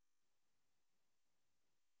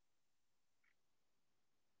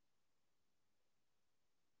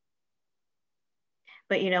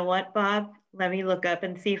 But you know what, Bob? Let me look up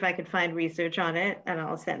and see if I could find research on it, and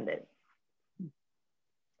I'll send it.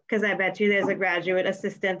 Because I bet you there's a graduate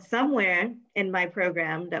assistant somewhere in my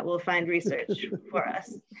program that will find research for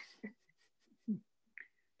us.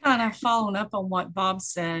 Kind of following up on what Bob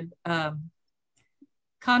said,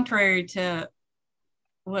 contrary to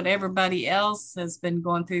what everybody else has been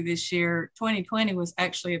going through this year, 2020 was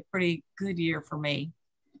actually a pretty good year for me.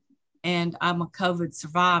 And I'm a COVID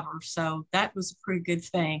survivor, so that was a pretty good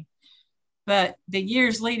thing. But the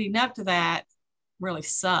years leading up to that really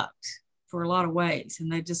sucked for a lot of ways.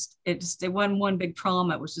 And it wasn't one big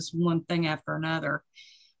trauma. It was just one thing after another.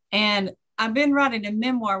 And I've been writing a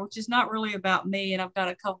memoir, which is not really about me. And I've got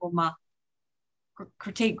a couple of my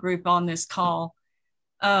critique group on this call.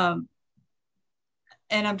 And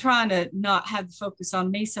I'm trying to not have the focus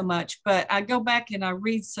on me so much, but I go back and I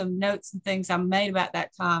read some notes and things I made about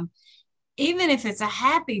that time. Even if it's a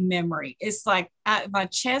happy memory, it's like my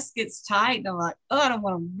chest gets tight and I'm like, oh, I don't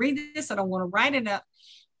want to read this. I don't want to write it up.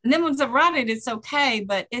 And then once I write it, it's okay.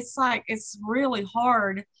 But it's like, it's really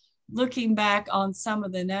hard looking back on some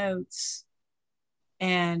of the notes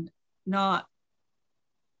and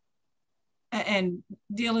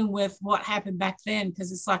dealing with what happened back then,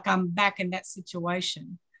 because it's like I'm back in that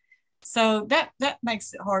situation. So that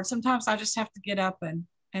makes it hard. Sometimes I just have to get up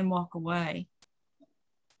and walk away.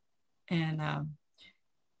 And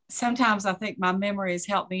sometimes I think my memory has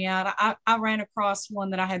helped me out. I ran across one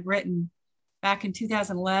that I had written back in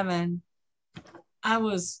 2011. I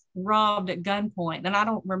was robbed at gunpoint, and I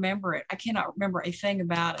don't remember it. I cannot remember a thing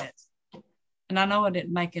about it. And I know I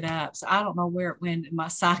didn't make it up, so I don't know where it went in my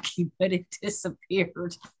psyche, but it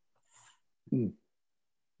disappeared.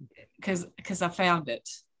 Because I found it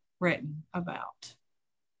written about.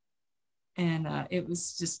 And it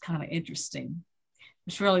was just kind of interesting,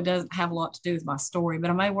 which really doesn't have a lot to do with my story, but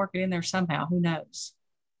I may work it in there somehow. Who knows?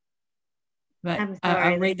 But I'm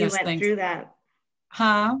sorry I read that you those went things. through that.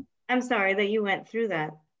 Huh? I'm sorry that you went through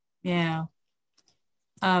that. Yeah.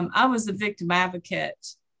 I was a victim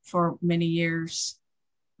advocate for many years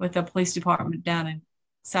with the police department down in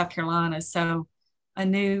South Carolina. So I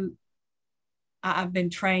knew I've been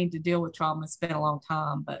trained to deal with trauma. It's been a long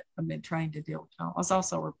time, but I've been trained to deal with trauma. I was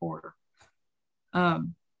also a reporter.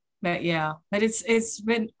 But yeah, but it's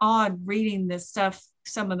been odd reading this stuff,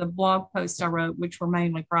 some of the blog posts I wrote, which were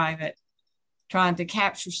mainly private, trying to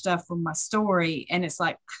capture stuff from my story. And it's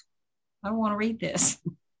like, I don't want to read this.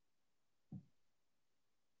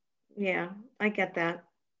 Yeah, I get that.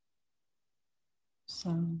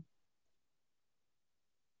 So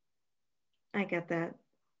I get that.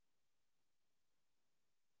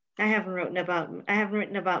 I haven't written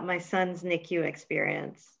about my son's NICU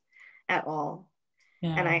experience at all.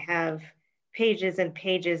 Yeah. And I have pages and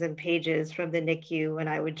pages and pages from the NICU, and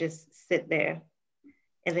I would just sit there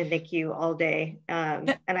in the NICU all day.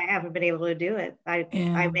 And I haven't been able to do it.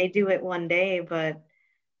 I may do it one day, but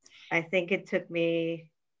I think it took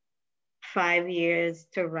me 5 years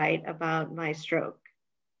to write about my stroke.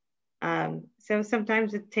 So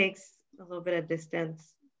sometimes it takes a little bit of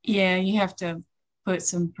distance. Yeah, you have to put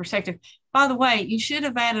some perspective. By the way, you should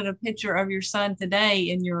have added a picture of your son today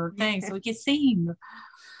in your thing so we could see him.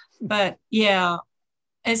 But yeah,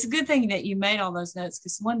 it's a good thing that you made all those notes,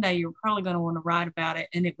 because one day you're probably going to want to write about it,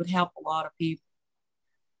 and it would help a lot of people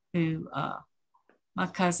who, my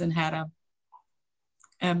cousin had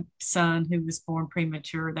a son who was born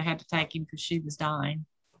premature. They had to take him because she was dying.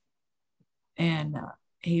 And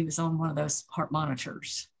he was on one of those heart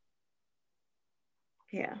monitors.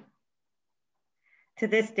 Yeah. To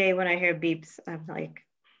this day, when I hear beeps, I'm like,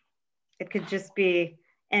 it could just be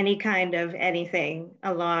any kind of anything,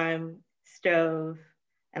 alarm, stove.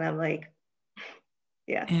 And I'm like,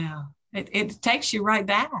 yeah. Yeah, it takes you right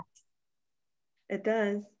back. It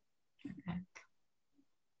does. Okay.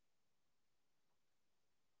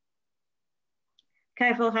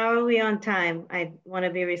 Kaifel, how are we on time? I want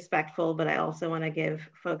to be respectful, but I also want to give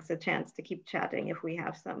folks a chance to keep chatting if we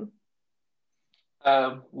have some.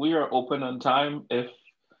 We are open on time if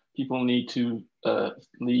people need to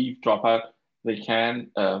leave, drop out, they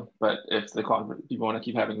can. But if people want to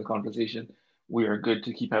keep having the conversation, we are good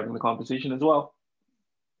to keep having the conversation as well.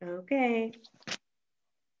 Okay.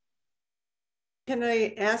 Can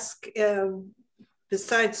I ask,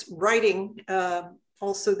 besides writing,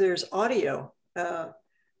 also there's audio,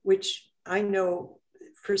 which I know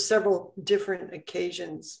for several different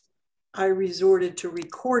occasions, I resorted to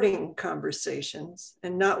recording conversations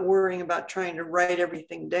and not worrying about trying to write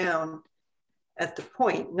everything down at the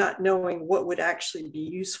point, not knowing what would actually be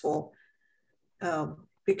useful.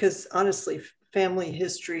 Because honestly, family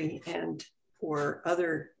history and or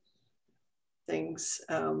other things,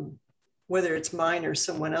 whether it's mine or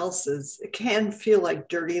someone else's, it can feel like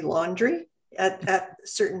dirty laundry at a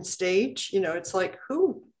certain stage. You know, it's like,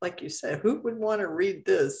 who, like you said, who would want to read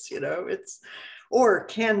this? You know, or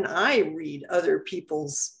can I read other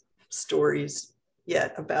people's stories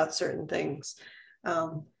yet about certain things?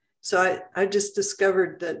 So I just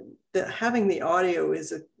discovered that having the audio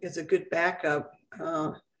is a good backup,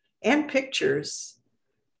 and pictures,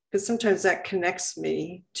 because sometimes that connects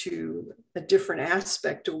me to a different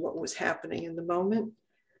aspect of what was happening in the moment.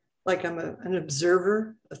 Like I'm an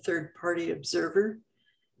observer, a third-party observer.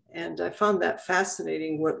 And I found that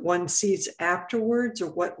fascinating, what one sees afterwards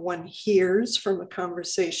or what one hears from a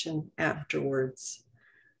conversation afterwards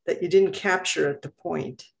that you didn't capture at the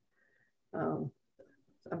point.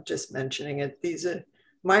 I'm just mentioning it. These are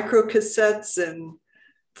micro cassettes and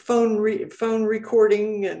phone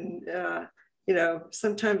recording, and you know,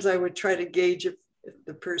 sometimes I would try to gauge if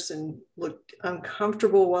the person looked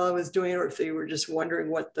uncomfortable while I was doing it, or if they were just wondering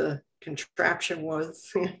what the contraption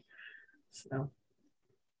was. So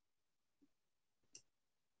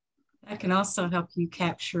that can also help you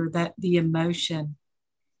capture the emotion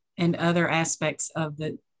and other aspects of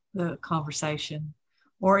the conversation.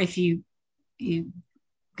 Or if you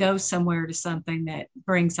go somewhere to something that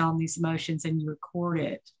brings on these emotions and you record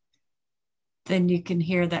it, then you can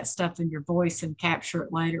hear that stuff in your voice and capture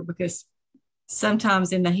it later, because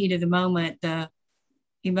sometimes in the heat of the moment, the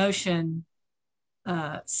emotion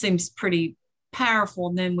seems pretty powerful.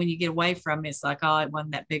 And then when you get away from it, it's like, oh, it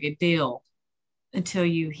wasn't that big a deal, until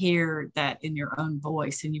you hear that in your own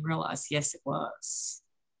voice and you realize, yes, it was.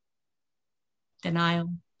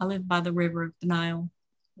 Denial. I live by the river of denial.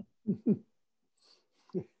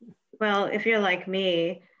 Well, if you're like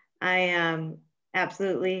me, I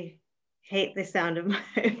absolutely hate the sound of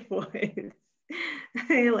my voice.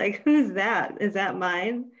 You're like, who's that? Is that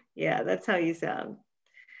mine? Yeah, that's how you sound.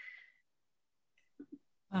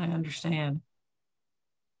 I understand.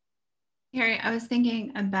 Kari, I was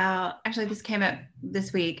thinking about, actually this came up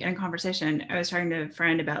this week in a conversation. I was talking to a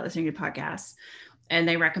friend about listening to podcasts, and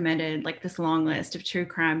they recommended like this long list of true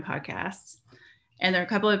crime podcasts. And there are a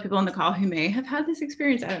couple of people on the call who may have had this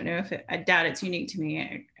experience. I don't know if I doubt it's unique to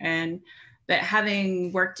me. But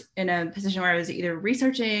having worked in a position where I was either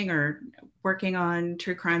researching or working on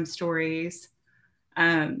true crime stories,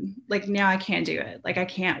 like now I can't do it. Like I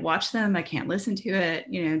can't watch them. I can't listen to it.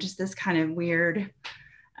 You know, just this kind of weird,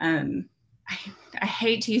 I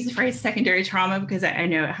hate to use the phrase secondary trauma, because I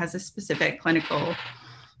know it has a specific clinical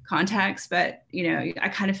context, but you know, I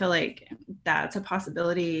kind of feel like that's a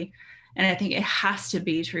possibility. And I think it has to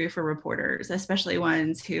be true for reporters, especially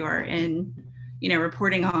ones who are in, you know,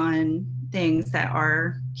 reporting on things that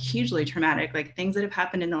are hugely traumatic, like things that have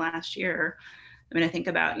happened in the last year. I mean, I think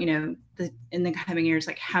about, you know, in the coming years,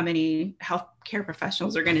 like how many healthcare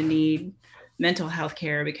professionals are going to need mental health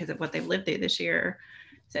care because of what they've lived through this year.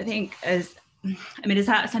 So I think is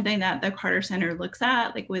that something that the Carter Center looks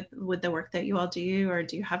at, like with the work that you all do, or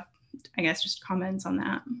do you have, I guess, just comments on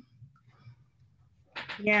that?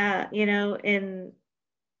 Yeah, you know, in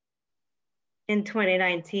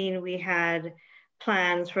 2019, we had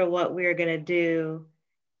plans for what we were going to do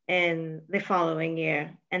in the following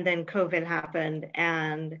year. And then COVID happened,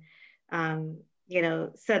 and, you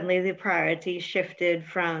know, suddenly the priority shifted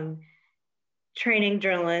from training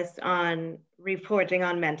journalists on reporting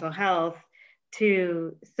on mental health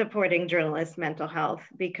to supporting journalists' mental health,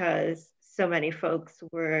 because so many folks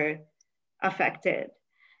were affected.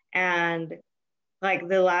 And like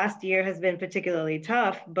the last year has been particularly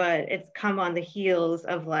tough, but it's come on the heels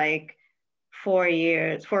of like 4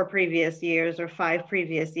 previous years or 5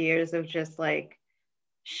 previous years of just like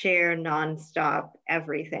sheer nonstop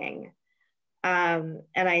everything. And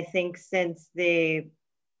I think since the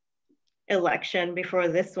election before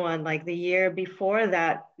this one, like the year before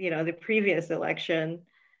that, you know, the previous election,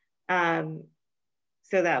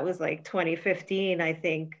 so that was like 2015, I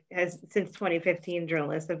think, since 2015,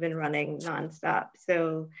 journalists have been running nonstop.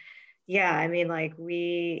 So yeah, I mean, like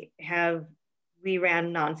we have we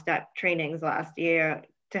ran nonstop trainings last year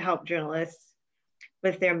to help journalists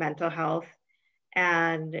with their mental health.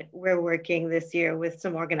 And we're working this year with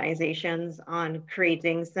some organizations on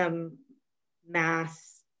creating some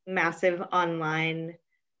massive online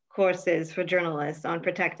courses for journalists on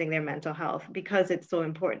protecting their mental health, because it's so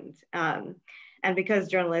important. And because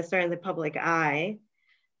journalists are in the public eye,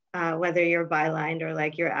 whether you're bylined or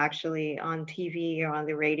like you're actually on TV or on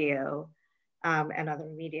the radio, and other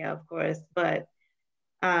media, of course, but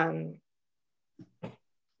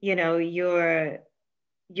you know, you're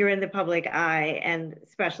in the public eye, and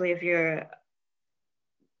especially if you're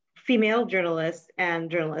female journalists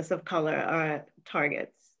and journalists of color are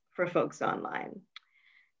targets for folks online.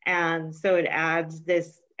 And so it adds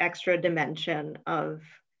this extra dimension of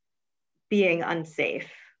being unsafe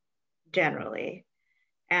generally,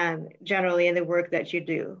 and generally in the work that you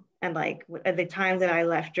do. And like at the time that I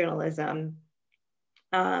left journalism,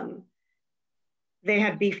 they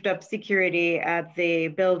had beefed up security at the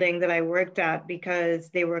building that I worked at because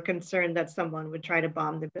they were concerned that someone would try to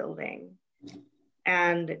bomb the building.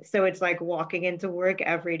 And so it's like walking into work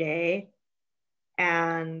every day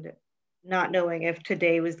and not knowing if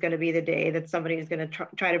today was going to be the day that somebody is going to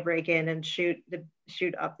try to break in and shoot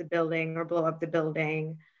up the building or blow up the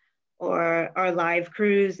building, or our live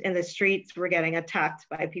crews in the streets were getting attacked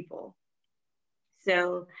by people.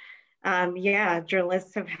 So yeah,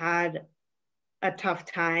 journalists have had a tough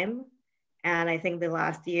time. And I think the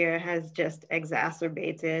last year has just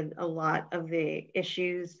exacerbated a lot of the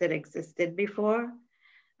issues that existed before,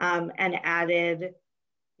 and added,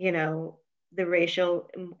 you know,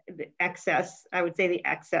 the excess, I would say the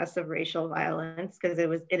excess of racial violence, because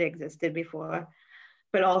it existed before,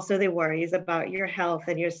 but also the worries about your health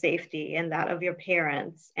and your safety and that of your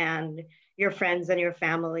parents and your friends and your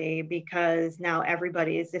family, because now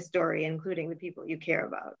everybody is a story, including the people you care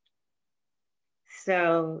about.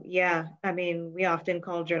 So yeah, I mean, we often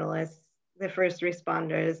call journalists the first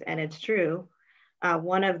responders, and it's true,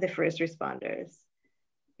 one of the first responders,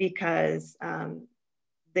 because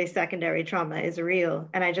the secondary trauma is real.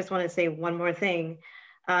 And I just want to say one more thing.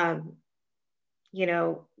 You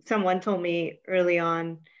know, someone told me early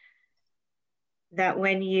on that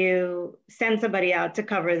when you send somebody out to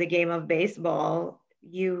cover the game of baseball,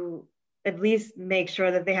 you at least make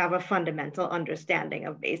sure that they have a fundamental understanding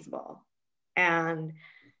of baseball. And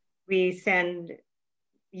we send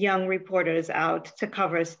young reporters out to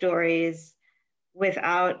cover stories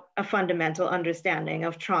without a fundamental understanding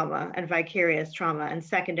of trauma and vicarious trauma and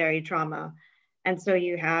secondary trauma. And so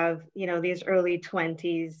you have, you know, these early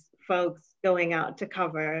 20s folks going out to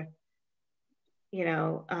cover, you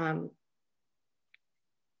know,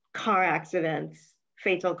 car accidents,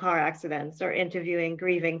 fatal car accidents, or interviewing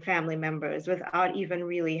grieving family members without even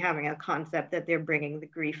really having a concept that they're bringing the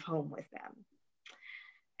grief home with them.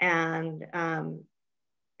 And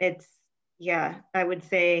it's, yeah, I would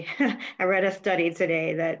say, I read a study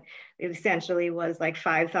today that essentially was like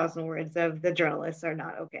 5,000 words of the journalists are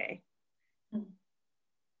not okay.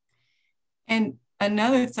 And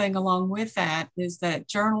another thing along with that is that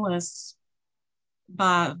journalists,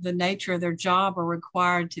 by the nature of their job, are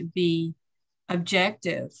required to be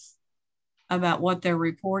objective about what they're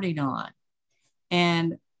reporting on.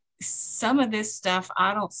 And some of this stuff,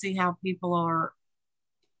 I don't see how people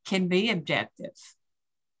can be objective.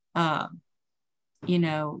 You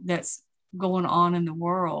know, that's going on in the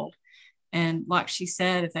world. And like she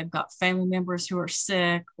said, if they've got family members who are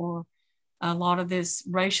sick, or a lot of this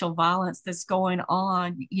racial violence that's going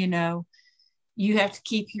on, you know, you have to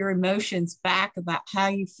keep your emotions back about how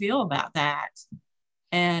you feel about that.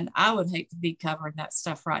 And I would hate to be covering that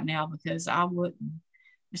stuff right now, because I wouldn't.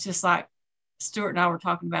 It's just like Stuart and I were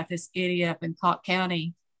talking about this idiot up in Cott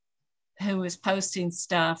County who was posting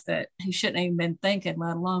stuff that he shouldn't have even been thinking,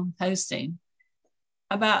 let alone posting,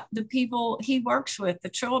 about the people he works with, the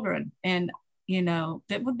children. And, you know,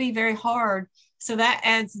 that would be very hard. So that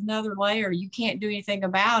adds another layer. You can't do anything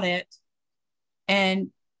about it.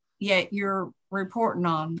 And yet you're reporting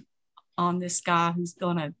on this guy who's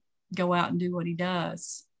going to go out and do what he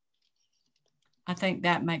does. I think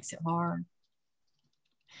that makes it hard.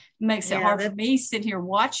 It makes it hard for me sitting here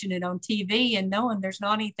watching it on TV and knowing there's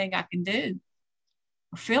not anything I can do,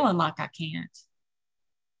 or feeling like I can't.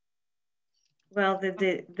 Well,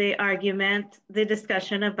 the argument, the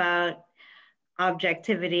discussion about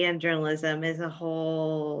objectivity and journalism is a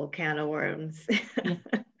whole can of worms. Yeah.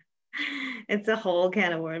 It's a whole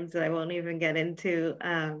can of worms that I won't even get into,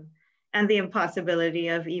 and the impossibility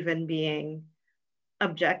of even being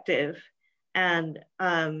objective, and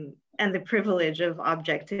the privilege of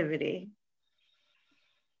objectivity.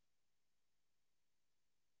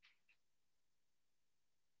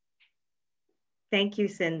 Thank you,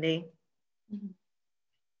 Cindy.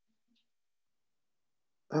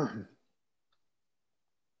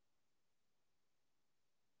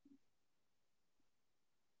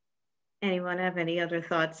 Anyone have any other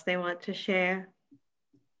thoughts they want to share?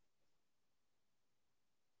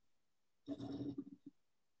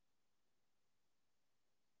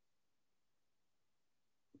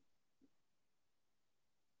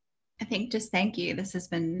 I think just thank you. This has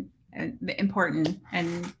been important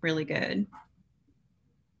and really good.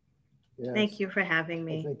 Yes. Thank you for having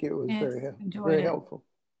me. I think it was Yes, very helpful.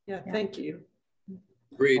 Yeah, thank you.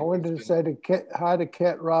 Great. I wanted to say hi to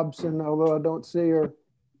Kat Robson, although I don't see her.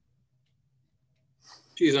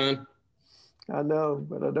 She's on. I know,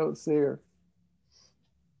 but I don't see her.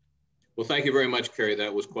 Well, thank you very much, Kari.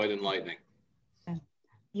 That was quite enlightening.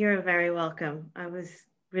 You're very welcome. I was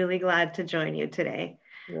really glad to join you today.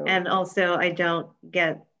 Yeah. And also, I don't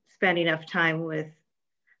spend enough time with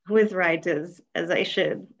writers as I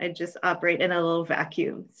should. I just operate in a little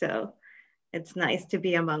vacuum. So it's nice to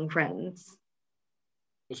be among friends.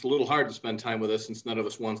 It's a little hard to spend time with us since none of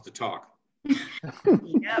us wants to talk.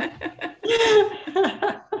 Yep.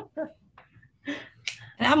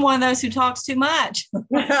 And I'm one of those who talks too much.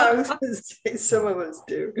 I was going to say some of us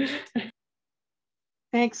do.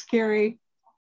 Thanks, Kari.